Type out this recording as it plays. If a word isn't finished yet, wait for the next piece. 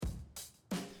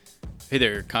Hey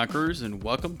there, Conquerors, and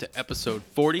welcome to episode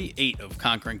 48 of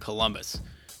Conquering Columbus.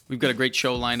 We've got a great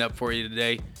show lined up for you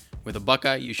today with a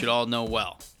Buckeye you should all know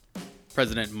well,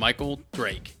 President Michael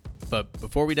Drake. But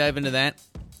before we dive into that,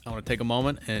 I want to take a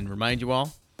moment and remind you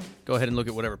all, go ahead and look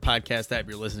at whatever podcast app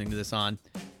you're listening to this on.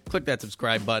 Click that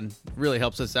subscribe button. It really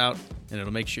helps us out, and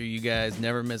it'll make sure you guys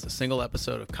never miss a single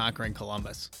episode of Conquering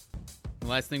Columbus. The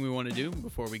last thing we want to do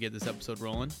before we get this episode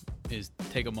rolling is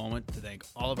take a moment to thank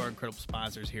all of our incredible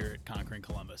sponsors here at Conquering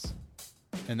Columbus.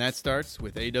 And that starts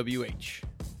with AWH.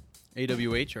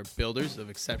 AWH are builders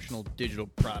of exceptional digital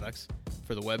products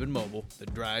for the web and mobile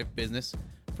that drive business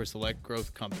for select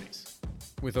growth companies.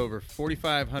 With over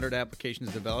 4,500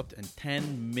 applications developed and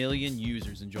 10 million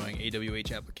users enjoying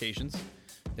AWH applications,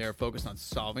 they are focused on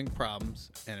solving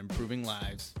problems and improving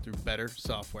lives through better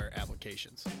software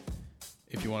applications.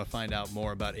 If you want to find out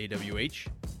more about AWH,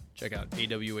 check out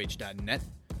awh.net,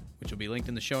 which will be linked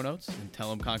in the show notes, and tell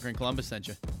them Conquering Columbus sent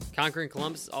you. Conquering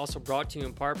Columbus is also brought to you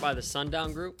in part by the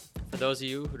Sundown Group. For those of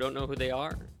you who don't know who they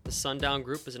are, the Sundown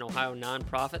Group is an Ohio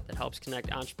nonprofit that helps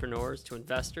connect entrepreneurs to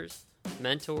investors,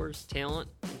 mentors, talent,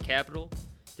 and capital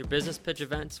through business pitch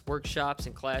events, workshops,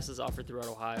 and classes offered throughout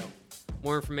Ohio.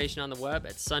 More information on the web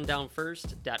at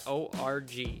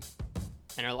sundownfirst.org.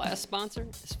 And our last sponsor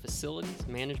is Facilities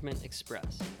Management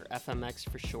Express, or FMX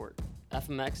for short.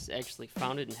 FMX is actually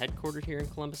founded and headquartered here in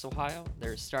Columbus, Ohio.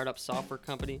 They're a startup software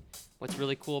company. What's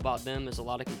really cool about them, there's a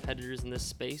lot of competitors in this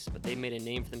space, but they made a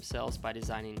name for themselves by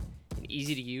designing an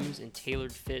easy-to-use and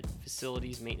tailored-fit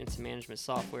facilities maintenance and management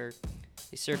software.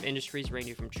 They serve industries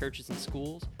ranging from churches and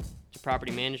schools to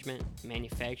property management,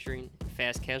 manufacturing, and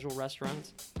fast casual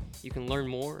restaurants. You can learn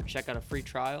more or check out a free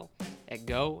trial at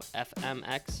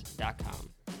gofmx.com.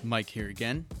 Mike here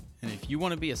again, and if you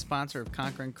want to be a sponsor of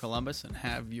Conquering Columbus and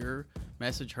have your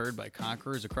message heard by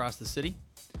conquerors across the city,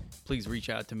 please reach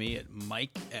out to me at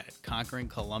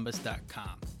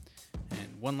mike@conqueringcolumbus.com. And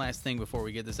one last thing before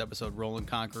we get this episode rolling,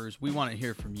 Conquerors, we want to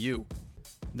hear from you.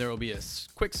 There will be a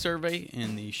quick survey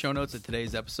in the show notes of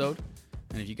today's episode,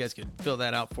 and if you guys could fill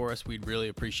that out for us, we'd really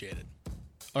appreciate it.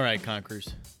 All right,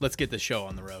 Conquerors, let's get the show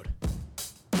on the road.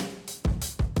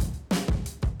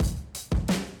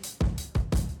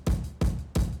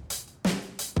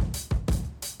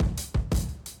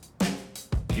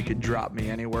 You could drop me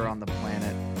anywhere on the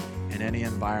planet, in any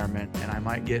environment, and I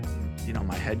might get,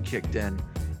 my head kicked in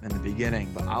the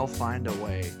beginning, but I'll find a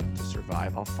way to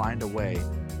survive. I'll find a way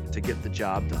to get the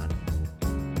job done.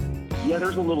 Yeah,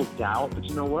 there's a little doubt, but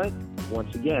you know what?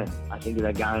 Once again, I think of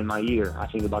that guy in my ear. I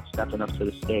think about stepping up to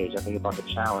the stage. I think about the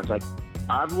challenge.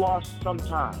 I've lost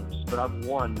sometimes, but I've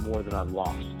won more than I've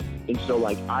lost. And so,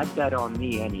 I bet on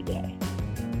me any day.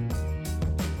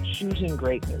 Choosing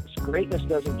greatness. Greatness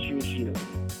doesn't choose you.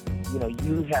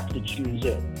 You have to choose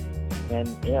it. And,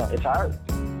 it's hard.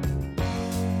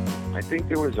 I think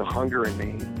there was a hunger in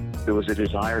me. There was a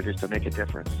desire just to make a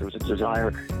difference. There was a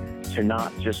desire to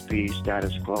not just be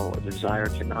status quo, a desire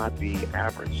to not be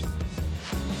average.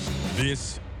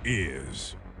 This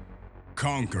is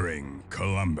Conquering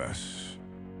Columbus.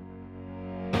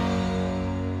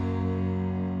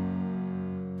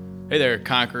 Hey there,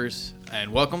 Conquerors,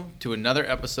 and welcome to another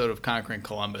episode of Conquering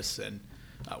Columbus. And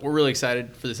we're really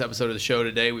excited for this episode of the show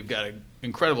today. We've got an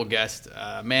incredible guest,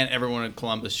 a man everyone in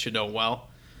Columbus should know well,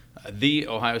 the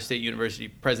Ohio State University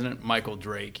President Michael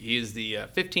Drake. He is the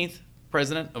 15th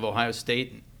president of Ohio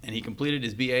State, and he completed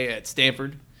his BA at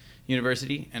Stanford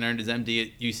University and earned his MD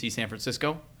at UC San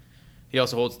Francisco. He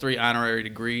also holds 3 honorary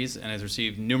degrees and has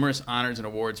received numerous honors and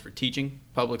awards for teaching,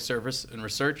 public service, and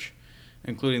research,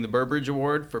 including the Burbridge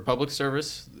Award for Public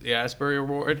Service, the Asbury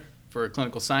Award for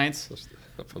Clinical Science,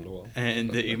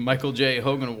 and the Michael J.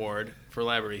 Hogan Award for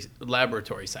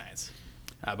Laboratory Science.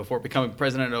 Before becoming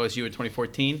president at OSU in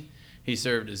 2014, he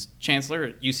served as chancellor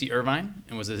at UC Irvine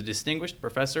and was a distinguished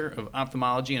professor of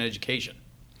ophthalmology and education.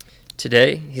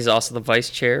 Today, he's also the vice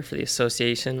chair for the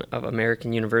Association of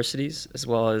American Universities, as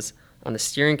well as on the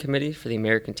steering committee for the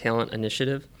American Talent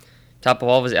Initiative. Top of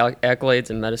all of his accolades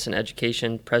in medicine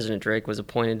education, President Drake was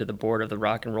appointed to the board of the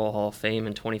Rock and Roll Hall of Fame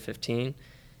in 2015.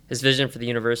 His vision for the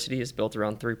university is built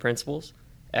around 3 principles: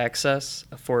 access,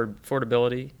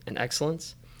 affordability, and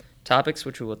excellence. Topics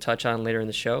which we will touch on later in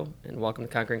the show. And welcome to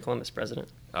Conquering Columbus, President.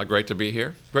 Great to be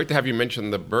here. Great to have you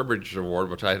mention the Burbridge Award,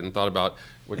 which I hadn't thought about,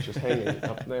 which is hanging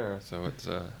up there. So it's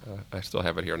I still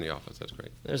have it here in the office. That's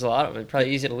great. There's a lot of them. Probably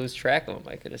easy to lose track of them,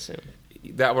 I could assume.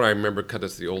 That one I remember because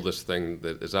it's the oldest thing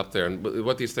that is up there. And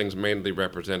what these things mainly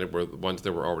represented were the ones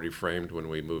that were already framed when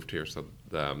we moved here. So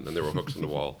and there were hooks in the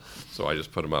wall. So I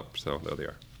just put them up. So there they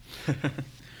are.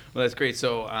 Well, that's great.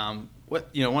 So one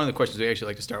of the questions we actually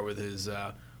like to start with is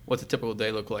what's a typical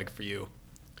day look like for you?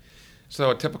 So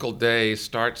a typical day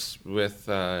starts with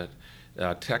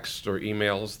texts or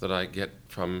emails that I get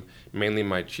from mainly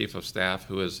my chief of staff,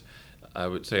 who is, I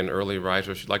would say, an early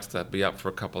riser. She likes to be up for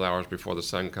a couple hours before the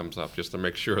sun comes up just to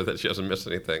make sure that she doesn't miss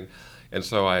anything. And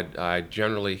so I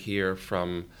generally hear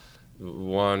from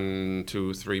 1,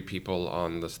 2, 3 people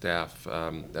on the staff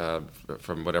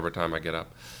from whatever time I get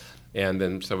up. And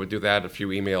then so we do that, a few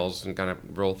emails, and kind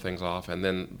of roll things off. And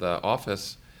then the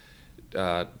office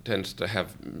tends to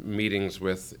have meetings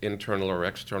with internal or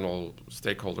external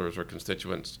stakeholders or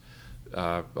constituents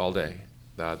all day.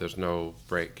 There's no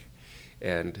break.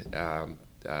 And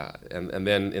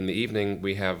then in the evening,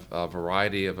 we have a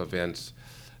variety of events.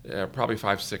 Probably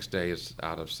 5, 6 days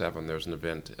out of 7, there's an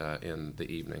event in the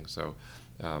evening. So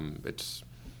it's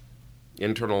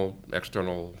internal,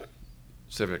 external,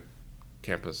 civic,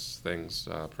 campus things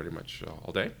pretty much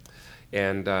all day.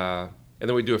 And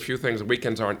then we do a few things. The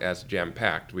weekends aren't as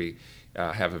jam-packed. We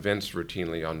have events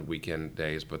routinely on weekend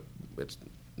days, but it's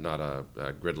not a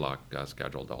gridlock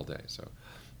scheduled all day. So,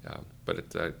 but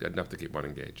it's enough to keep one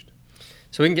engaged.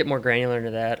 So we can get more granular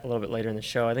into that a little bit later in the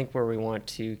show. I think where we want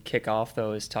to kick off,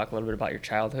 though, is talk a little bit about your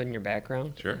childhood and your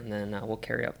background. Sure. And then we'll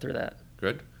carry up through that.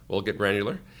 Good. We'll get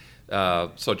granular.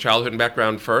 So childhood and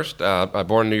background first. I was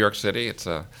born in New York City. It's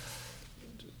a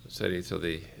city to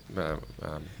the...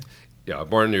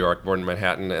 born in New York, born in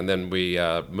Manhattan, and then we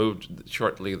moved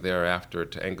shortly thereafter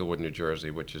to Englewood, New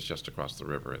Jersey, which is just across the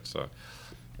river. It's a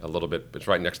little bit... It's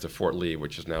right next to Fort Lee,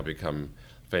 which has now become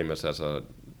famous as a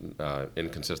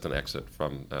inconsistent exit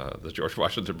from the George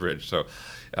Washington Bridge. So,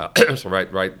 so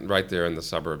right there in the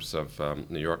suburbs of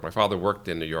New York. My father worked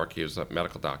in New York. He was a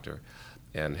medical doctor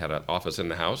and had an office in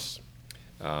the house,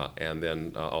 and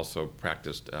then also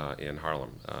practiced in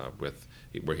Harlem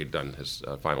where he'd done his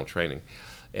final training.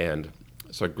 And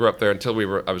so I grew up there until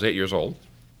I was 8 years old.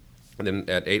 And then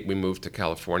at 8, we moved to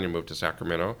California, moved to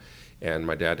Sacramento. And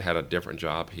my dad had a different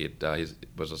job. He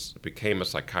became a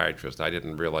psychiatrist. I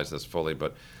didn't realize this fully,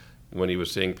 but when he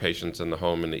was seeing patients in the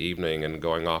home in the evening and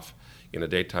going off in the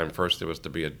daytime, first it was to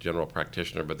be a general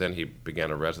practitioner, but then he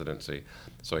began a residency.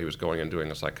 So he was going and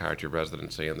doing a psychiatry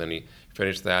residency, and then he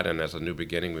finished that, and as a new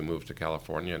beginning, we moved to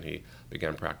California, and he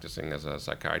began practicing as a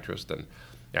psychiatrist. And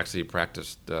actually, he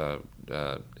practiced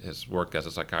his work as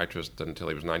a psychiatrist until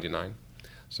he was 99.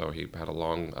 So he had a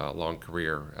long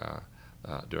career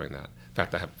doing that. In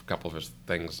fact, I have a couple of his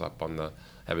things up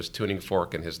have his tuning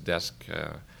fork in his desk,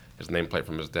 his nameplate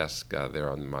from his desk there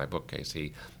on my bookcase.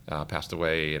 He passed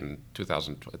away at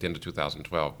the end of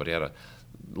 2012, but he had a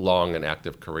long and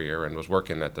active career and was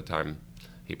working at the time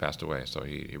he passed away, so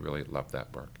he really loved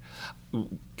that work.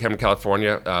 Came to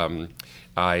California.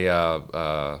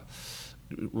 I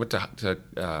went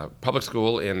to public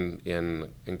school in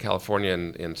California,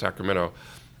 in Sacramento,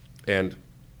 and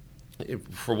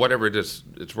for whatever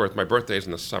it's worth, my birthday's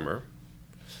in the summer,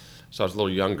 so I was a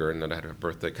little younger, and then I had a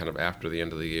birthday kind of after the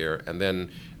end of the year, and then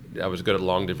I was good at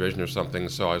long division or something,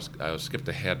 so I was skipped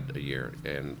ahead a year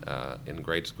in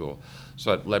grade school.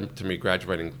 So it led to me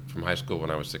graduating from high school when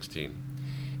I was 16,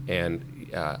 and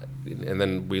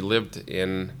then we lived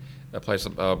in a place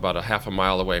about a half a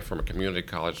mile away from a community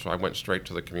college, so I went straight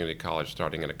to the community college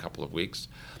starting in a couple of weeks,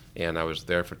 and I was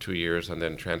there for 2 years and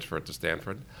then transferred to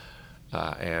Stanford.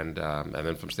 And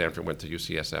then from Stanford went to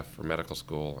UCSF for medical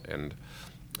school, and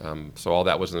so all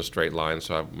that was in a straight line.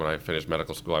 So when I finished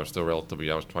medical school, I was still relatively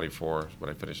young. I was 24 when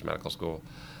I finished medical school,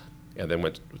 and then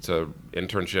went to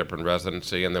internship and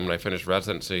residency. And then when I finished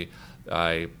residency,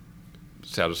 I,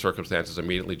 out of circumstances,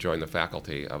 immediately joined the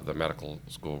faculty of the medical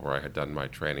school where I had done my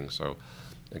training. So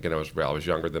again, I was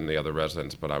younger than the other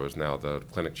residents, but I was now the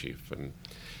clinic chief, and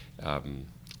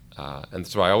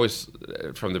so I always,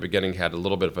 from the beginning, had a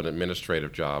little bit of an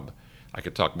administrative job. I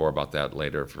could talk more about that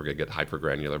later if we're going to get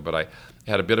hyper-granular, but I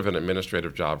had a bit of an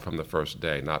administrative job from the first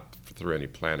day, not through any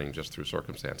planning, just through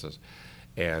circumstances.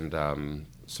 And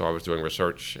so I was doing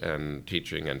research and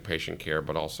teaching and patient care,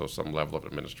 but also some level of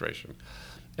administration.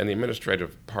 And the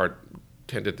administrative part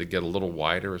tended to get a little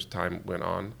wider as time went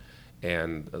on,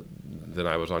 and then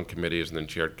I was on committees and then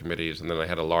chaired committees, and then I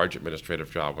had a large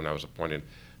administrative job when I was appointed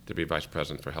to be Vice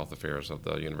President for Health Affairs of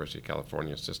the University of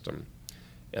California system.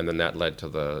 And then that led to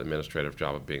the administrative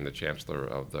job of being the chancellor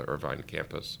of the Irvine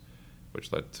campus,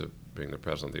 which led to being the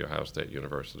president of the Ohio State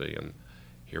University, and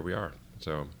here we are.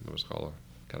 So it was called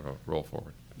kind of a roll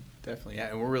forward. Definitely, yeah,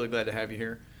 and we're really glad to have you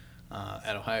here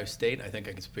at Ohio State. I think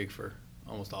I can speak for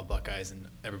almost all Buckeyes and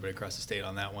everybody across the state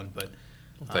on that one, but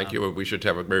thank you. We should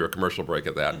have maybe a commercial break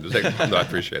at that. I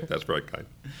appreciate it. That's very kind.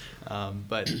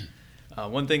 But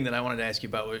one thing that I wanted to ask you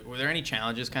about, were there any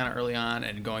challenges kind of early on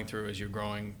and going through as you're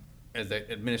growing as the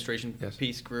administration Yes.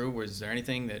 piece grew, was there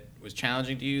anything that was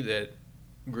challenging to you that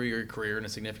grew your career in a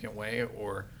significant way,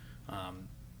 or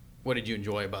what did you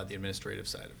enjoy about the administrative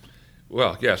side of it?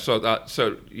 Well, yeah.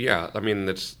 So yeah. I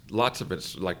mean, lots of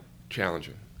it's like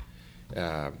challenging.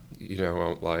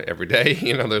 Like every day,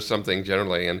 there's something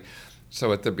generally. And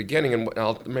so at the beginning, and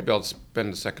maybe I'll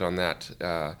spend a second on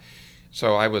that.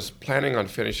 So I was planning on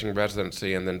finishing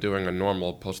residency and then doing a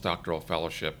normal postdoctoral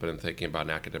fellowship and then thinking about an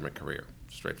academic career,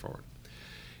 straightforward.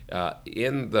 I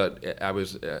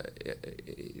was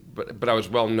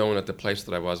well known at the place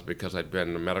that I was because I'd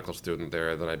been a medical student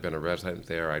there, then I'd been a resident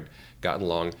there, I'd gotten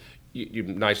along. You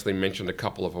nicely mentioned a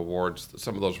couple of awards.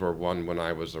 Some of those were won when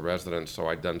I was a resident, so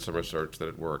I'd done some research that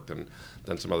had worked and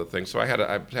done some other things. So I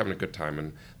was having a good time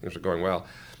and things were going well.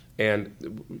 And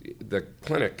the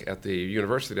clinic at the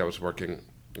university that I was working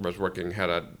had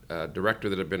a director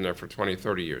that had been there for 20,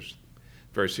 30 years,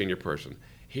 very senior person.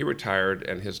 He retired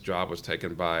and his job was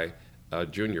taken by a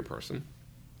junior person.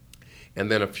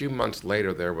 And then a few months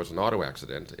later, there was an auto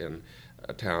accident in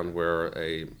a town where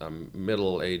a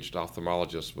middle-aged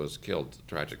ophthalmologist was killed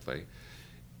tragically.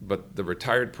 But the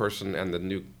retired person and the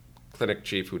new clinic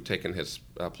chief who'd taken his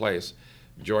place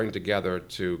joined together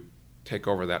to take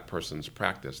over that person's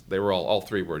practice. They were all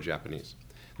three were Japanese.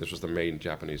 This was the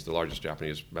largest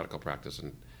Japanese medical practice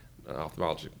in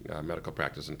ophthalmology medical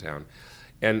practice in town.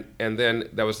 And then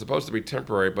that was supposed to be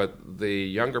temporary, but the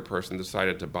younger person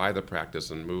decided to buy the practice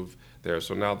and move there.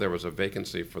 So now there was a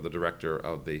vacancy for the director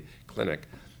of the clinic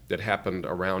that happened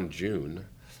around June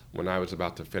when I was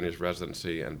about to finish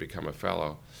residency and become a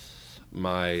fellow.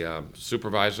 My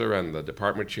supervisor and the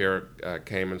department chair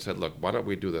came and said, look, why don't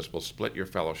we do this? We'll split your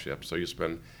fellowship. So you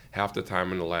spend half the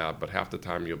time in the lab, but half the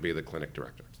time you'll be the clinic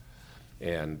director.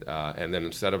 And then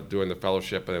instead of doing the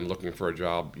fellowship and then looking for a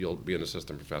job, you'll be an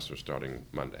assistant professor starting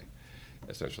Monday,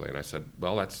 essentially. And I said,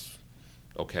 well, that's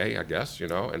okay, I guess,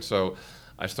 And so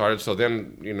I started. So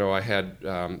then, I had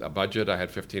a budget. I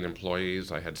had 15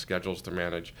 employees. I had schedules to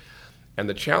manage. And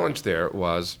the challenge there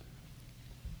was,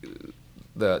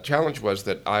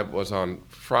 that I was on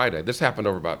Friday. This happened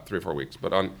over about 3 or 4 weeks.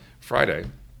 But on Friday,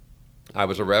 I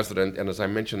was a resident, and as I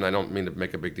mentioned, I don't mean to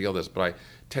make a big deal of this, but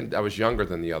I was younger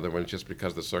than the other ones just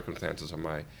because of the circumstances of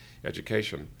my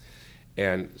education.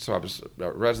 And so I was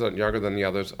a resident, younger than the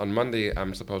others. On Monday,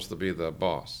 I'm supposed to be the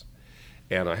boss.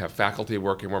 And I have faculty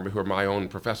working for me who are my own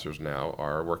professors now,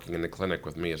 are working in the clinic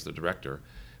with me as the director.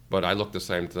 But I look the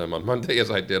same to them on Monday as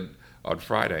I did on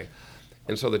Friday.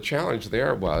 And so the challenge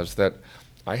there was that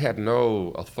I had no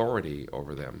authority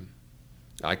over them.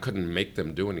 I couldn't make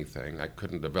them do anything. I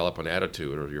couldn't develop an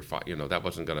attitude or that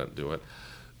wasn't going to do it.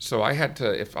 So I had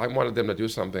to, if I wanted them to do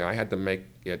something, I had to make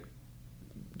it,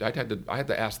 I had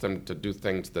to ask them to do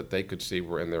things that they could see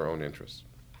were in their own interests.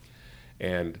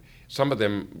 And some of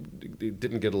them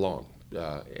didn't get along.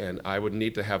 And I would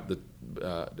need to have the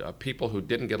people who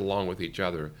didn't get along with each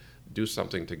other do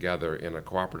something together in a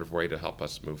cooperative way to help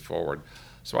us move forward.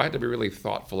 So I had to be really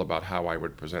thoughtful about how I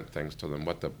would present things to them,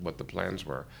 what the plans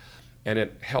were. And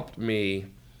it helped me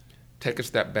take a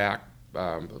step back,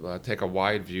 take a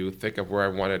wide view, think of where I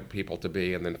wanted people to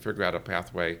be, and then figure out a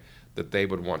pathway that they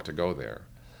would want to go there,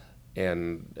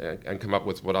 and come up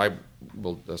with what I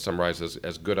will summarize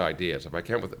as good ideas. If I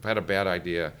had a bad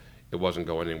idea, it wasn't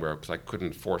going anywhere because I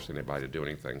couldn't force anybody to do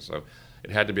anything. So it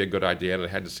had to be a good idea, and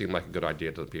it had to seem like a good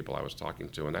idea to the people I was talking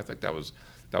to. And I think that was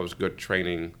good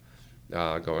training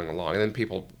going along. And then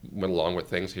people went along with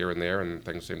things here and there, and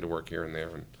things seemed to work here and there,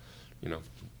 and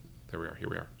here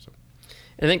we are. So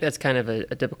I think that's kind of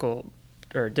a difficult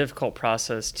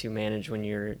process to manage when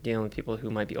you're dealing with people who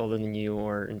might be older than you,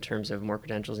 or in terms of more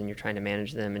credentials, and you're trying to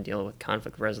manage them and deal with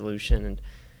conflict resolution and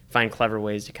find clever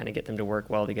ways to kind of get them to work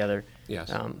well together.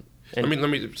 Yes. Let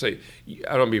me say,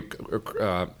 I don't be.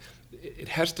 It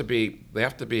has to be. They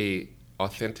have to be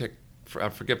authentic. I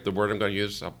forget the word I'm going to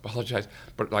use. I apologize.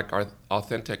 But like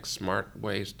authentic, smart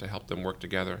ways to help them work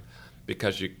together,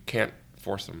 because you can't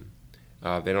force them.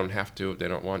 They don't have to. They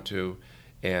don't want to.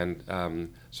 And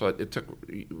so it took.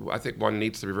 I think one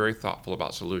needs to be very thoughtful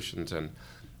about solutions. And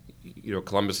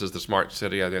Columbus is the smart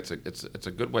city. I think it's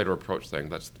a good way to approach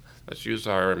things. Let's use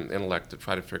our intellect to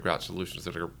try to figure out solutions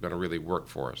that are going to really work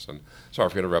for us. And sorry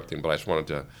for interrupting, but I just wanted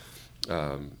to.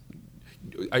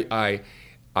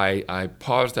 I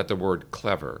paused at the word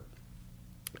clever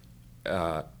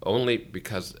only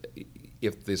because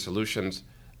if the solutions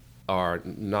are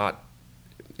not,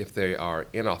 if they are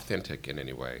inauthentic in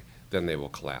any way, then they will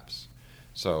collapse.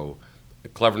 So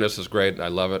cleverness is great. I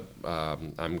love it.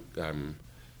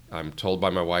 I'm told by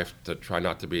my wife to try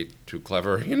not to be too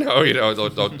clever.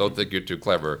 Don't think you're too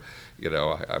clever.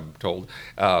 I'm told.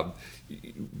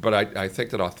 but I think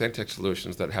that authentic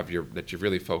solutions that you've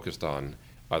really focused on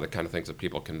are the kind of things that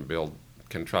people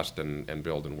can trust and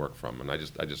build and work from. And I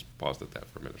just paused at that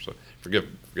for a minute. So forgive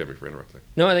me for interrupting.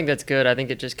 No, I think that's good. I think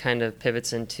it just kind of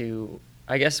pivots into,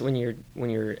 I guess, when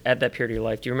you're at that period of your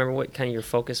life. Do you remember what kind of your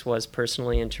focus was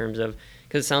personally in terms of,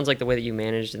 because it sounds like the way that you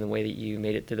managed and the way that you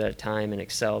made it through that time and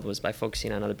excelled was by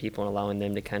focusing on other people and allowing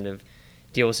them to kind of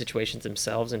deal with situations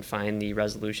themselves and find the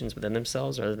resolutions within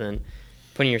themselves, rather than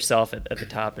putting yourself at the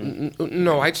top. And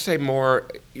no, I'd say more.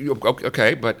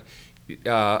 Okay, but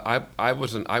I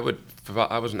was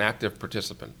an active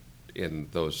participant in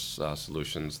those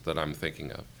solutions that I'm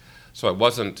thinking of. So it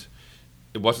wasn't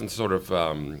sort of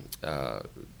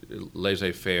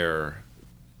laissez-faire,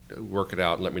 work it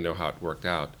out and let me know how it worked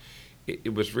out.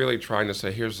 It was really trying to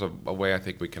say, here's a way I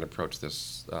think we can approach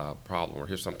this problem, or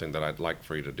here's something that I'd like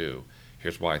for you to do.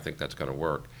 Here's why I think that's going to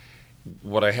work.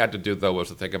 What I had to do, though, was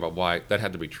to think about why that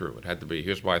had to be true. It had to be,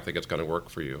 here's why I think it's going to work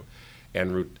for you.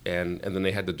 And then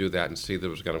they had to do that and see that it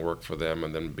was going to work for them,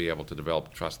 and then be able to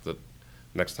develop trust that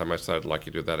next time I said I'd like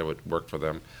you to do that, it would work for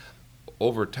them.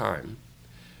 Over time,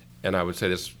 and I would say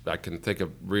this, I can think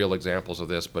of real examples of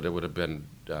this, but it would have been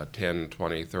 10,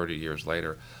 20, 30 years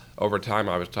later. Over time,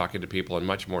 I was talking to people in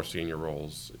much more senior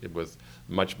roles with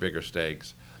much bigger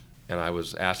stakes, and I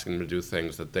was asking them to do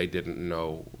things that they didn't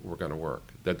know were going to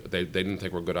work, that they didn't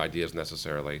think were good ideas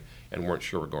necessarily and weren't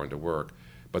sure were going to work,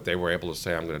 but they were able to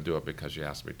say, I'm going to do it because you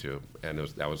asked me to, and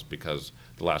that was because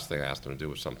the last thing I asked them to do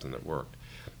was something that worked.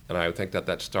 And I think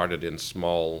that started in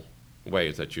small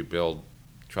ways, that you build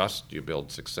trust, you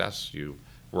build success, you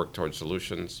work towards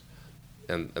solutions,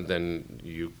 and then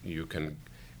you can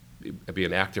be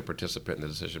an active participant in the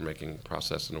decision-making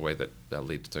process in a way that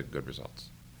leads to good results.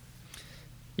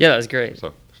 Yeah, that was great.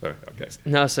 So okay.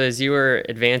 No, so as you were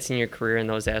advancing your career in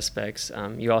those aspects,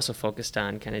 you also focused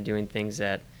on kind of doing things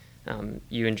that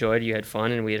you enjoyed, you had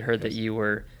fun, and we had heard that you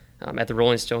were at the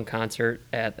Rolling Stone concert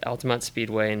at Altamont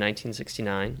Speedway in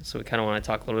 1969. So we kind of want to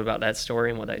talk a little bit about that story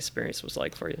and what that experience was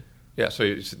like for you. Yeah,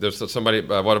 so there's somebody,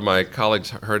 one of my colleagues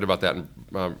heard about that and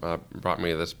brought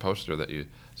me this poster that you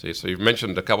see. So you've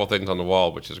mentioned a couple things on the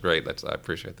wall, which is great. I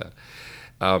appreciate that.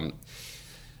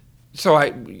 So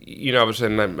I was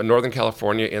in Northern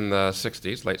California in the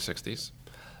 60s, late 60s,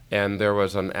 and there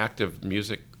was an active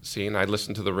music scene. I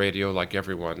listened to the radio like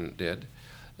everyone did,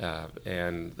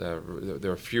 and there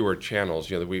were fewer channels.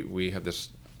 You know, we have this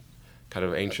kind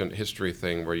of ancient history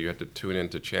thing where you had to tune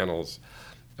into channels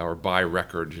or buy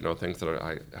records, things that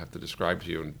I have to describe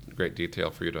to you in great detail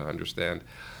for you to understand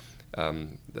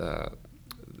the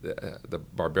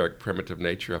barbaric, primitive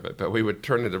nature of it. But we would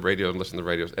turn to the radio and listen to the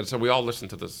radios. And so we all listened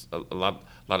to this, a lot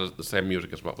of the same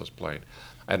music as what was played.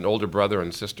 I had an older brother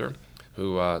and sister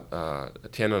who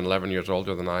 10 and 11 years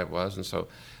older than I was, and so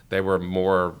they were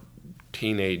more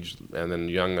teenage and then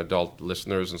young adult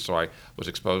listeners, and so I was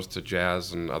exposed to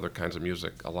jazz and other kinds of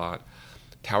music a lot.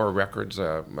 Tower Records,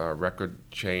 a record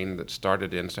chain that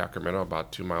started in Sacramento,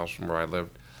 about 2 miles from where I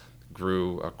lived,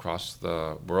 grew across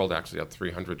the world. Actually had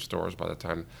 300 stores by the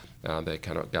time they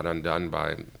kind of got undone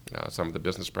by some of the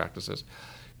business practices.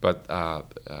 But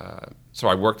so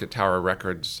I worked at Tower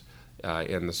Records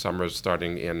in the summers,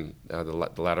 starting in the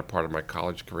latter part of my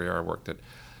college career. I worked at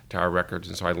Tower Records,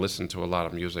 and so I listened to a lot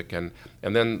of music. And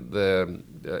then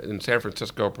in San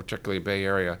Francisco, particularly Bay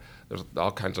Area, there's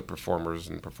all kinds of performers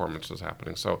and performances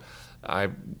happening. So I,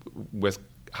 with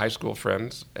high school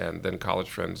friends and then college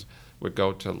friends, would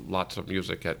go to lots of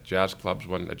music at jazz clubs.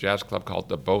 A jazz club called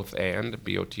the Both And,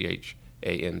 BOTHAND,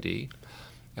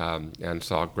 and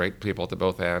saw great people at the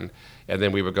Both And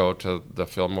then we would go to the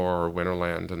Fillmore or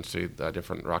Winterland and see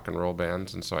different rock and roll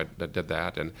bands, and so I did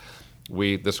that. And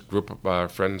this group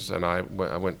of friends and I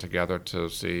went together to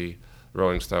see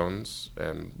Rolling Stones,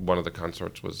 and one of the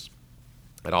concerts was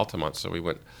at Altamont, so we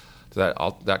went to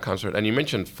that concert. And you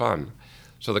mentioned fun.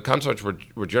 So the concerts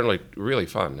were generally really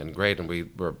fun and great, and we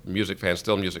were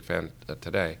still music fan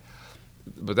today.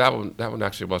 But that one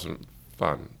actually wasn't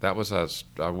fun. That was a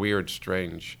weird,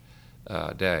 strange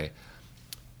day.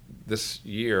 This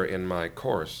year in my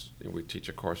course, we teach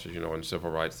a course, as you know, in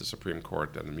civil rights, the Supreme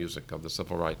Court, and the music of the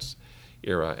civil rights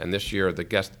era. And this year, the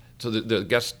guest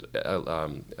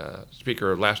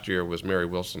speaker last year was Mary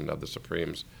Wilson of the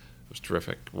Supremes. It was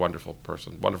terrific, wonderful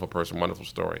person, wonderful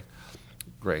story.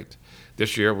 Great.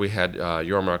 This year we had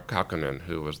Jorma Kaukonen,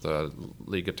 who was the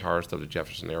lead guitarist of the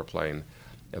Jefferson Airplane,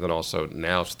 and then also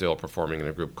now still performing in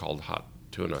a group called Hot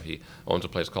Tuna. He owns a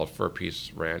place called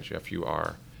Furpeace Ranch,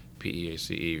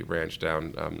 FURPEACE Ranch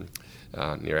down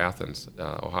near Athens,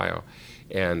 Ohio,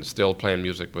 and still playing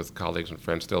music with colleagues and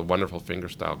friends, still a wonderful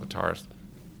fingerstyle guitarist.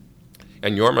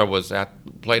 And Jorma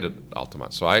played at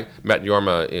Altamont. So I met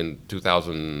Jorma in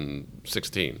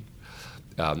 2016.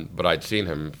 But I'd seen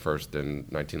him first in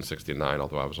 1969,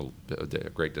 although I was a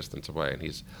great distance away. And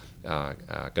he's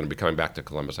going to be coming back to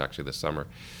Columbus actually this summer.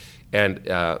 And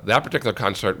that particular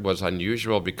concert was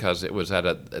unusual because it was at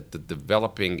the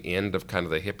developing end of kind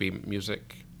of the hippie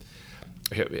music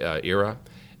era.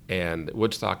 And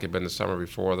Woodstock had been the summer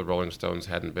before. The Rolling Stones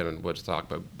hadn't been in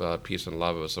Woodstock, but Peace and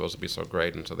Love was supposed to be so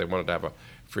great. And so they wanted to have a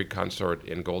free concert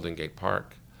in Golden Gate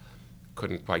Park.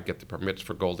 Couldn't quite get the permits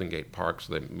for Golden Gate Park,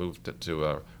 so they moved it to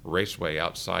a raceway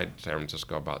outside San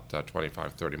Francisco, about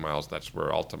 25, 30 miles. That's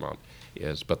where Altamont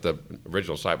is. But the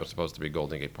original site was supposed to be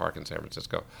Golden Gate Park in San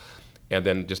Francisco. And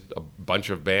then just a bunch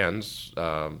of bands,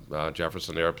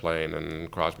 Jefferson Airplane and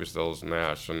Crosby, Stills,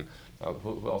 Nash, and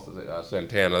who else is it?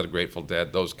 Santana, the Grateful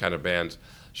Dead, those kind of bands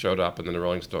showed up, and then the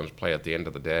Rolling Stones play at the end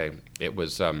of the day. It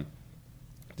was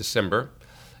December.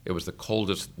 It was the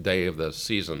coldest day of the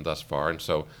season thus far, and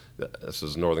so this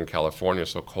is Northern California,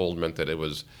 so cold meant that it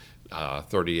was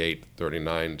 38,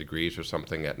 39 degrees or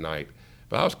something at night.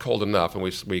 But that was cold enough, and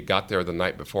we got there the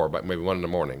night before, but maybe 1 in the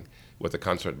morning, with the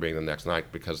concert being the next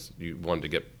night because you wanted to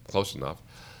get close enough.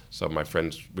 So my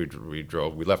friends, we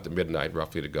left at midnight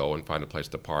roughly to go and find a place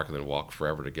to park and then walk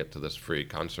forever to get to this free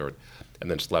concert, and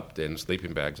then slept in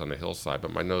sleeping bags on the hillside.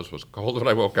 But my nose was cold when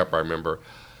I woke up, I remember.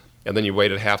 And then you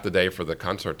waited half the day for the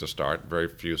concert to start, very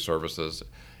few services.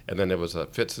 And then it was a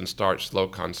fits and starts, slow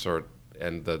concert.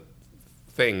 And the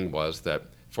thing was that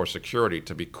for security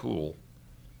to be cool,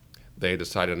 they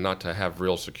decided not to have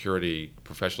real security,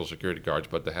 professional security guards,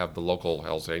 but to have the local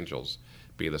Hells Angels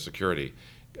be the security.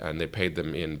 And they paid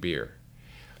them in beer.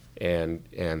 And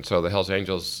so the Hells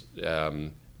Angels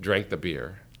drank the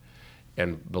beer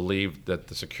and believed that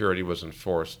the security was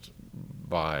enforced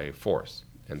by force.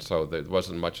 And so there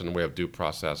wasn't much in the way of due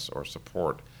process or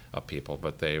support of people,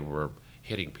 but they were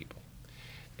hitting people.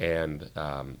 And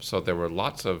so there were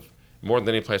lots of, more than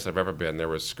any place I've ever been, there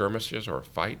were skirmishes or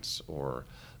fights or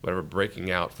whatever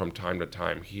breaking out from time to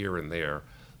time here and there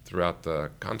throughout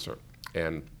the concert.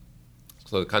 And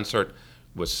so the concert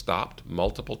was stopped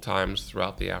multiple times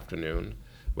throughout the afternoon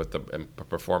with the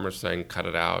performers saying, "Cut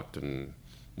it out," and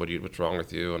what's wrong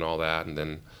with you, and all that. And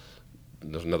then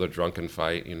there's another drunken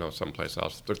fight, someplace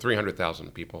else. There are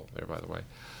 300,000 people there, by the way.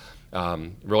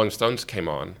 Rolling Stones came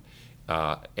on,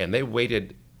 and they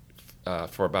waited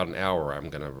for about an hour, I'm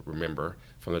going to remember,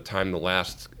 from the time the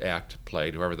last act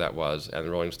played, whoever that was, and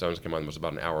the Rolling Stones came on. It was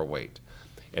about an hour wait.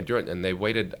 And they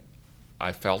waited,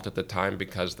 I felt at the time,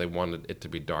 because they wanted it to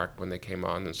be dark when they came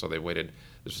on, and so they waited.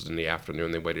 This was in the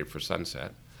afternoon. They waited for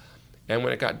sunset. And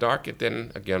when it got dark, it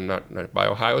then, again, not by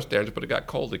Ohio standards, but it got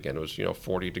cold again. It was,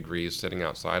 40 degrees sitting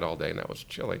outside all day, and that was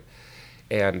chilly.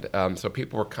 And so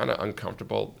people were kind of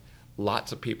uncomfortable.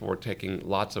 Lots of people were taking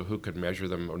lots of who could measure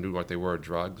them or knew what they were,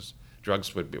 drugs.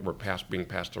 Drugs were being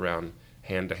passed around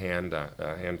hand to hand,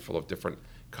 a handful of different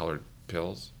colored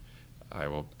pills. I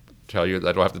will tell you,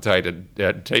 I don't have to tell you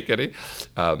to take any,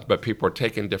 but people were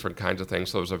taking different kinds of things.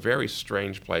 So it was a very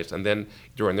strange place. And then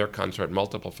during their concert,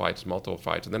 multiple fights,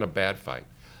 and then a bad fight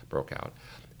broke out.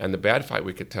 And the bad fight,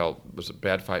 we could tell, was a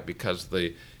bad fight because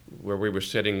where we were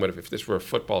sitting, if this were a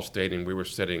football stadium, we were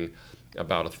sitting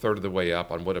about a third of the way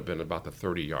up on what would have been about the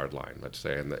 30-yard line, let's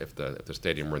say, and if the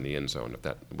stadium were in the end zone. If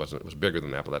that wasn't, it was bigger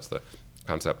than that, but that's the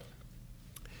concept.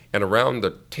 And around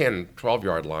the 10,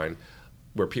 12-yard line,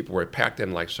 where people were packed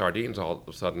in like sardines, all of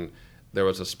a sudden there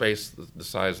was a space the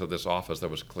size of this office that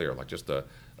was clear, like just a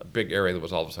big area that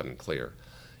was all of a sudden clear.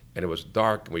 And it was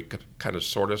dark, and we could kind of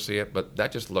sort of see it, but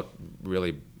that just looked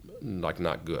really like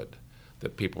not good,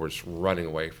 that people were just running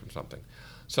away from something.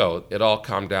 So it all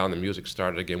calmed down, the music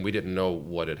started again. We didn't know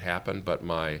what had happened, but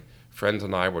my friends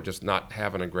and I were just not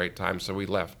having a great time, so we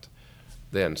left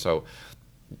then. So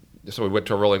we went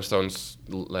to a Rolling Stones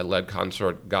led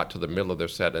concert, got to the middle of their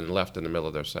set, and left in the middle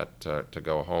of their set to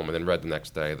go home, and then read the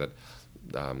next day that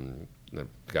the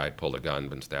guy had pulled a gun,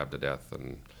 been stabbed to death,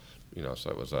 and so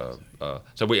it was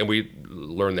so we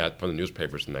learned that from the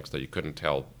newspapers the next day. You couldn't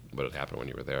tell what had happened when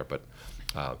you were there, but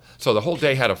so the whole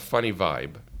day had a funny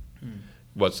vibe.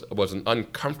 Was an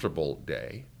uncomfortable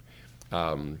day,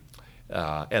 and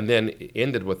then it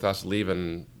ended with us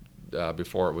leaving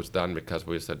before it was done because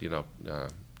we said,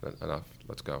 enough,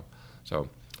 let's go. So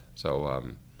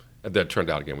that turned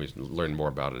out, again, we learned more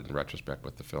about it in retrospect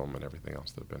with the film and everything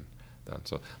else that had been done.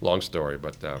 So long story,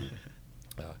 but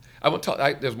I will tell.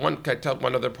 Can I tell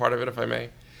one other part of it, if I may?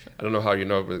 I don't know how you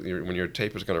know when your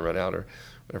tape is going to run out or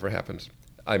whatever happens.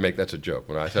 That's a joke.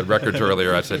 When I said records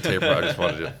earlier, I said tape. I just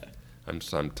wanted to. I'm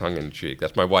tongue in cheek.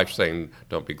 That's my wife saying,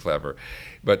 "Don't be clever,"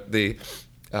 but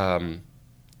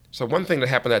So one thing that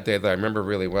happened that day that I remember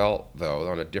really well, though,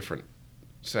 on a different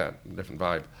set, different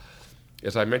vibe,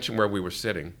 is I mentioned where we were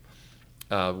sitting.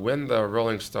 When the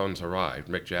Rolling Stones arrived,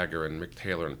 Mick Jagger and Mick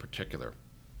Taylor in particular,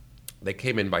 they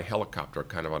came in by helicopter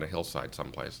kind of on a hillside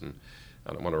someplace, and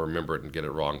I don't want to remember it and get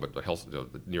it wrong,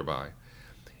 but nearby.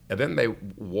 And then they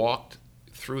walked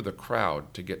through the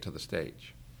crowd to get to the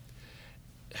stage.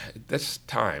 This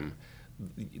time,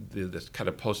 this kind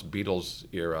of post-Beatles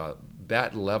era,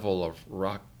 that level of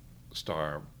rock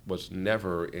star was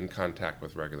never in contact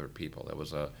with regular people. It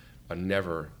was a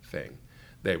never thing.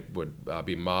 They would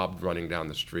be mobbed running down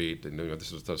the street, and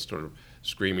this is the sort of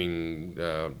screaming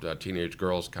teenage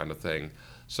girls kind of thing.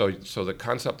 So the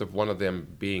concept of one of them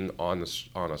being on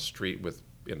a street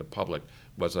in the public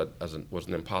was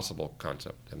an impossible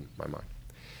concept in my mind.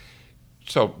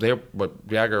 So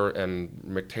Jagger and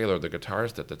Mick Taylor, the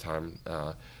guitarist at the time,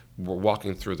 were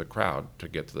walking through the crowd to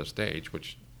get to the stage,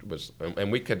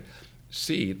 and we could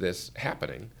see this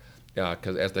happening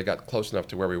because as they got close enough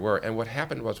to where we were. And what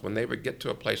happened was when they would get to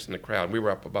a place in the crowd, we were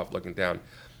up above looking down,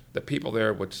 the people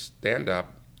there would stand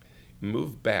up,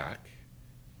 move back,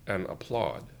 and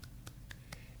applaud.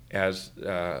 As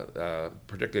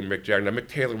particularly Mick Jagger. Now Mick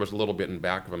Taylor was a little bit in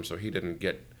back of him, so he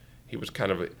was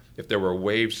kind of, if there were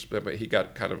waves, but he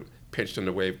got kind of pinched in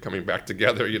the wave coming back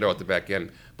together, at the back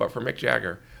end. But for Mick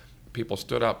Jagger, people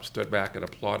stood up, stood back, and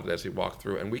applauded as he walked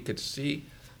through. And we could see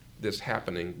this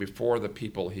happening before the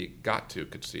people he got to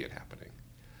could see it happening.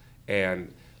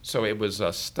 And so it was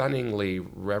a stunningly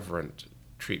reverent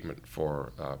treatment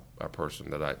for a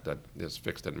person that is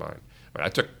fixed in mind. I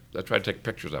tried to take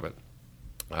pictures of it.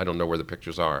 I don't know where the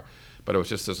pictures are, but it was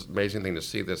just this amazing thing to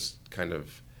see this kind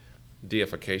of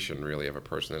deification, really, of a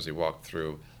person as he walked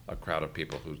through a crowd of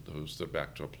people who stood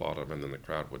back to applaud him, and then the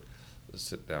crowd would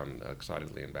sit down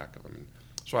excitedly in back of him. And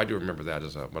so I do remember that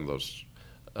as one of those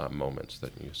moments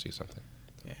that you see something.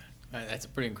 Yeah, that's a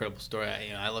pretty incredible story.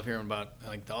 I love hearing about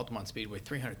the Altamont Speedway.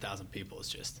 300,000 people is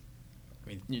just,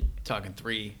 you're talking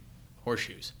 3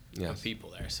 horseshoes of people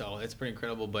there. So it's pretty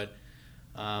incredible. But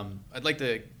I'd like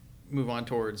to move on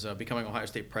towards becoming Ohio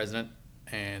State president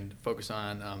and focus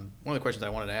on one of the questions I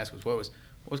wanted to ask was what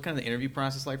was kind of the interview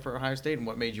process like for Ohio State, and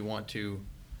what made you want to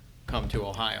come to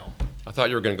Ohio? I thought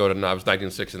you were going to go to, I was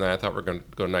 1969, I thought we were going to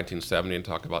go to 1970 and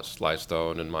talk about Sly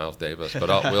Stone and Miles Davis, but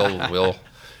we'll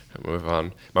move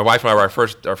on. My wife and I, our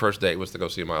first date was to go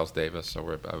see Miles Davis,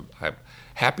 so I'm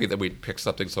happy that we picked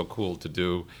something so cool to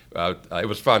do. It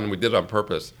was fun, we did it on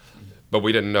purpose, but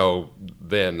we didn't know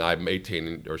then, I'm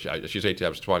 18, or she's 18, I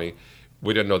was 20,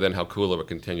 we didn't know then how cool it would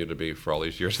continue to be for all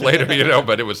these years later,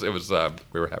 but it was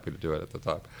we were happy to do it at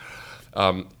the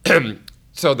time.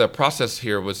 So the process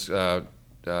here was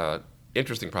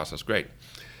interesting process, great.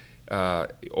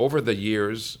 Over the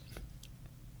years,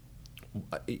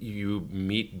 you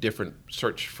meet different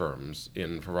search firms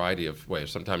in a variety of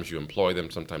ways. Sometimes you employ them,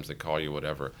 sometimes they call you,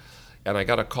 whatever. And I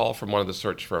got a call from one of the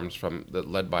search firms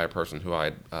led by a person who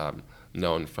I had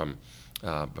known from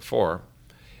before,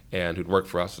 and who'd worked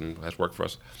for us and has worked for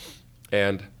us.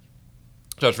 And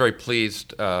so I was very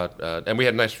pleased, and we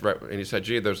had a nice, and he said,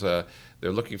 gee, they're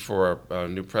looking for a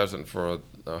new president for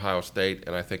Ohio State,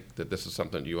 and I think that this is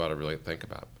something you ought to really think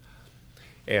about.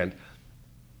 And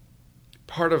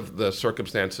part of the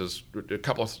circumstances, a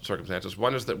couple of circumstances,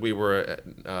 one is that we were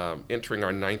entering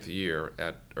our 9th year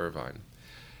at Irvine,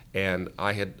 and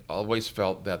I had always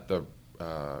felt that the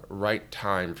right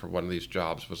time for one of these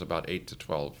jobs was about 8 to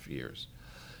 12 years.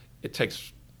 It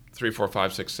takes 3, 4,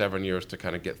 5, 6, 7 years to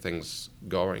kind of get things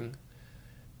going.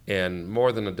 And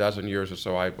more than a dozen years or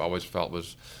so, I always felt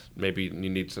was maybe you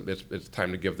need it's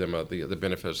time to give them the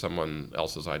benefit of someone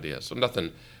else's idea. So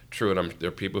nothing true, and there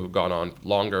are people who've gone on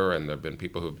longer, and there have been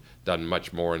people who've done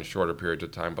much more in shorter periods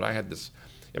of time. But I had this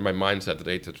in my mindset that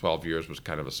 8 to 12 years was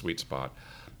kind of a sweet spot,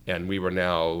 and we were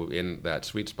now in that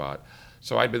sweet spot.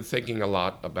 So I'd been thinking a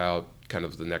lot about kind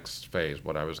of the next phase,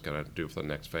 what I was going to do for the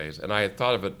next phase. And I had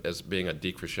thought of it as being a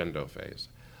decrescendo phase.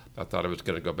 I thought I was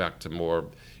going to go back to more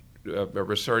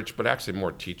research, but actually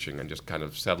more teaching, and just kind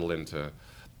of settle into,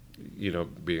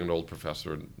 being an old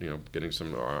professor, getting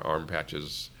some arm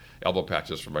patches, elbow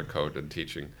patches for my coat and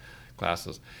teaching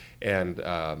classes. And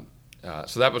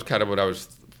so that was kind of what I was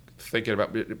thinking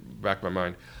about back in my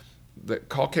mind. The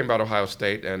call came about Ohio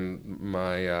State, and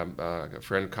my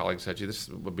friend, colleague said, gee, this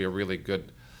would be a really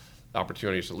good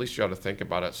opportunity, so at least you ought to think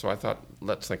about it. So I thought,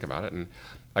 let's think about it. And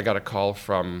I got a call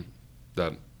from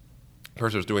the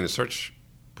person who was doing the search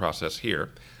process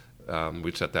here.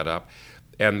 We'd set that up.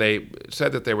 And they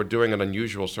said that they were doing an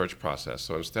unusual search process.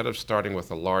 So instead of starting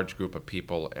with a large group of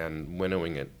people and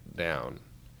winnowing it down,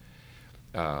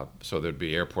 So there'd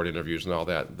be airport interviews and all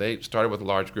that. They started with a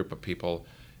large group of people,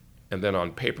 and then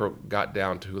on paper got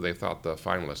down to who they thought the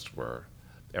finalists were.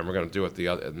 And we're going to do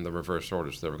it in the reverse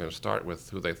order. So they were going to start with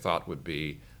who they thought would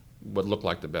look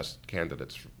like the best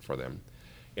candidates for them.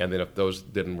 And then if those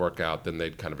didn't work out, then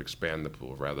they'd kind of expand the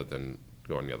pool rather than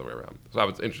going the other way around. So that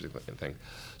was an interesting thing.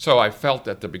 So I felt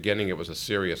at the beginning it was a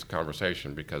serious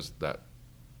conversation because that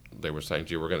they were saying,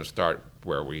 gee, we're going to start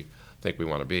where we think we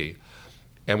want to be.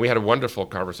 And we had a wonderful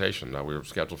conversation. We were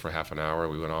scheduled for half an hour.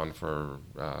 We went on for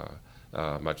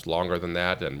much longer than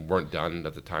that and weren't done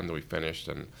at the time that we finished.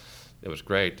 And it was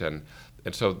great. And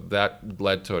so that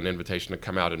led to an invitation to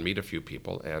come out and meet a few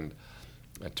people. And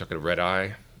I took a red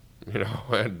eye,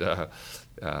 and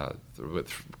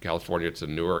with California to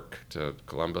Newark to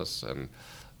Columbus, and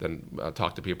then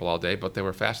talked to people all day. But they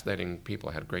were fascinating people.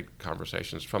 I had great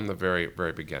conversations from the very,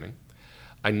 very beginning.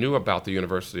 I knew about the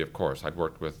university, of course. I'd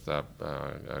worked with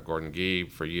Gordon Gee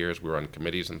for years. We were on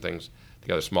committees and things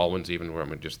together, small ones even, where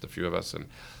just a few of us. And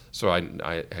so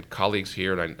I had colleagues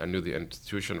here, and I knew the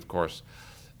institution, of course.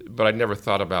 But I'd never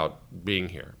thought about being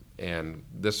here. And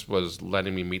this was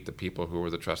letting me meet the people who were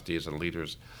the trustees and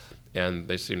leaders, and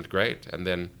they seemed great. And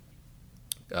then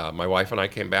my wife and I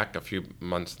came back a few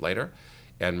months later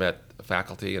and met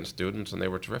faculty and students, and they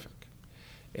were terrific.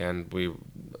 And we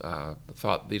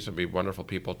thought these would be wonderful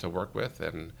people to work with,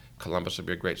 and Columbus would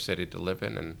be a great city to live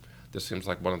in, and this seems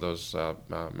like one of those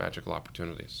magical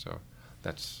opportunities. So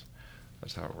that's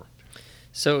how it worked.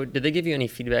 So did they give you any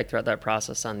feedback throughout that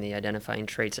process on the identifying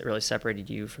traits that really separated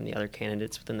you from the other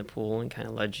candidates within the pool and kind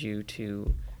of led you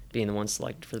to being the one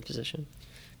selected for the position?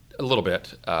 A little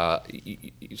bit.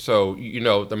 So,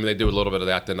 they do a little bit of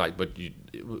that tonight, but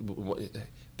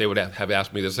they would have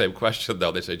asked me the same question,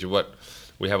 though. They said,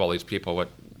 we have all these people,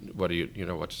 what do you,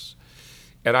 what's...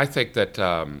 And I think that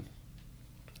a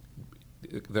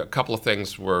couple of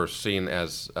things were seen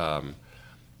as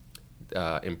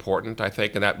important, I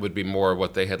think, and that would be more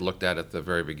what they had looked at the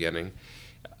very beginning.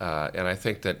 And I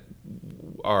think that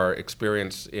our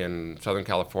experience in Southern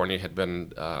California had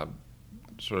been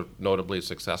sort of notably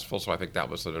successful, so I think that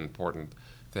was an important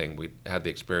thing. We had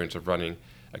the experience of running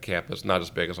a campus not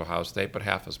as big as Ohio State, but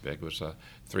half as big. It was a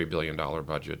 $3 billion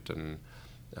budget and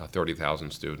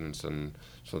 30,000 students, and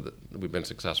so we've been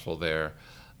successful there.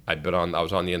 I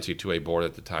was on the NC2A board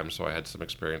at the time, so I had some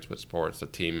experience with sports. The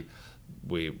team,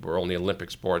 we were only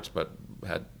Olympic sports, but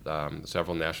had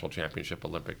several national championship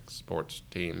Olympic sports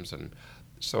teams, and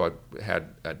so I had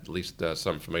at least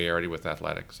some familiarity with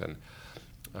athletics. And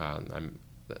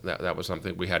that was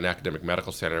something. We had an academic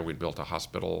medical center. We'd built a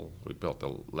hospital. We built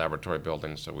a laboratory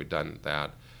building, so we'd done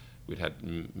that. We'd had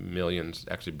millions,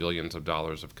 actually billions of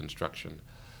dollars of construction.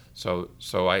 So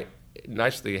I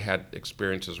nicely had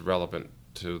experiences relevant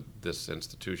to this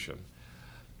institution.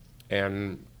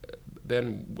 And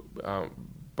then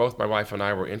both my wife and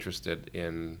I were interested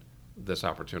in this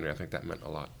opportunity. I think that meant a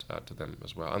lot to them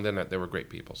as well. And then they were great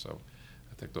people, so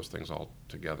I think those things all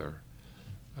together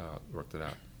worked it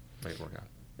out, made it work out.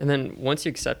 And then once you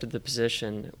accepted the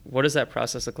position, what does that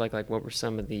process look like? Like, what were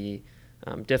some of the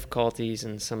difficulties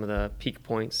and some of the peak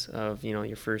points of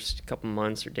your first couple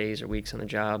months or days or weeks on the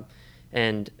job?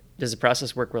 And does the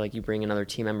process work where you bring in other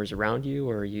team members around you,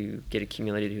 or you get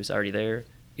accumulated who's already there?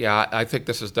 Yeah, I think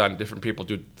this is done. Different people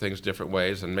do things different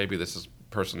ways, and maybe this is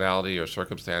personality or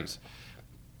circumstance.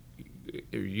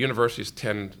 Universities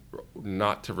tend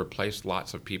not to replace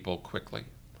lots of people quickly.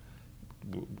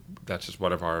 That's just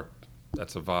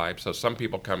that's a vibe. So some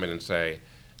people come in and say,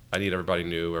 I need everybody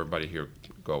new, everybody here,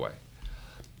 go away.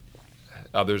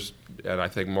 Others, and I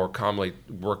think more commonly,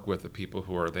 work with the people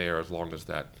who are there as long as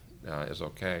that is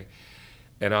okay.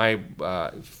 And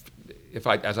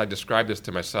as I describe this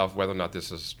to myself, whether or not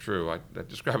this is true, I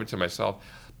describe it to myself,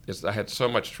 is I had so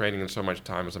much training and so much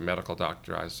time as a medical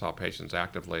doctor. I saw patients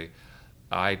actively.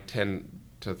 I tend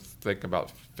to think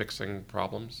about fixing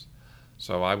problems.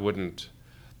 So I wouldn't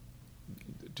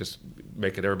just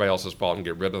make it everybody else's fault and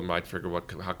get rid of them. I'd figure,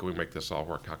 how can we make this all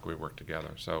work? How can we work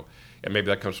together? So, and maybe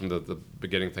that comes from the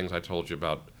beginning things I told you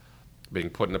about being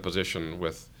put in a position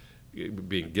with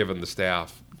being given the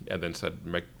staff and then said,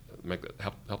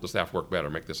 help the staff work better,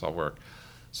 make this all work.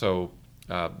 So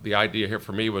the idea here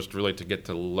for me was really to get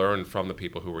to learn from the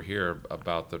people who were here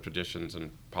about the traditions and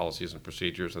policies and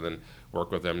procedures, and then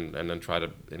work with them and then try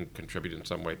to contribute in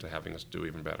some way to having us do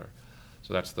even better.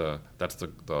 So that's the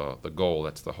goal,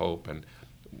 that's the hope, and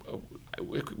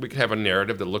we could have a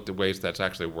narrative that looked at ways that's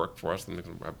actually worked for us and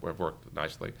have worked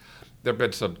nicely. There have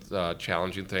been some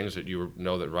challenging things that you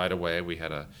know that right away. We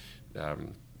had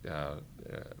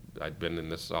I'd been in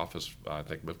this office, I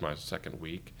think, with my second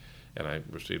week, and I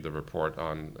received a report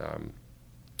on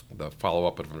the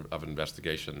follow-up of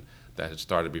investigation that had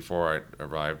started before I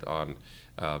arrived on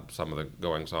some of the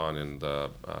goings-on in the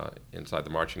inside the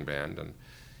marching band, and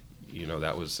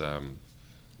that was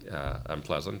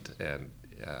unpleasant. And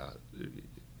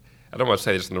I don't want to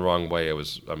say this in the wrong way. It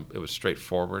was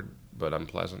straightforward but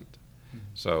unpleasant. Mm-hmm.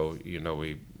 So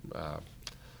we.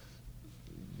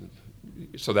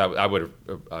 So that I would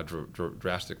have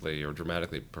drastically or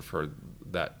dramatically preferred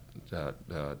that to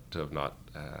have not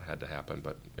had to happen,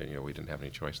 but we didn't have any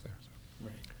choice there. So.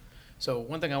 Right. So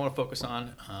one thing I want to focus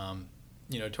on,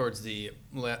 towards the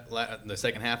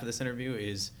second half of this interview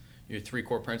is your 3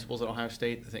 core principles at Ohio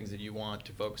State, the things that you want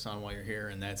to focus on while you're here,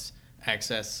 and that's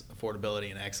access,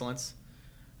 affordability, and excellence.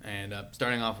 And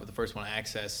starting off with the first one,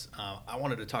 access, I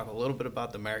wanted to talk a little bit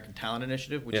about the American Talent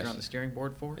Initiative, which yes. you're on the steering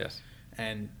board for. Yes.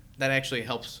 And that actually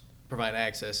helps provide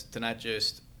access to not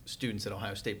just students at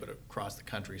Ohio State, but across the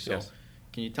country. So yes.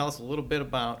 Can you tell us a little bit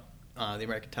about the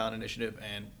American Talent Initiative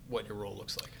and what your role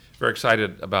looks like? Very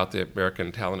excited about the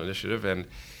American Talent Initiative, and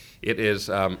it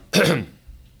is,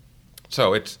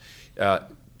 so its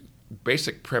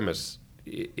basic premise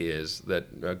is that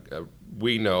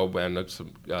we know, and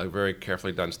some very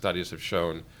carefully done studies have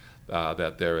shown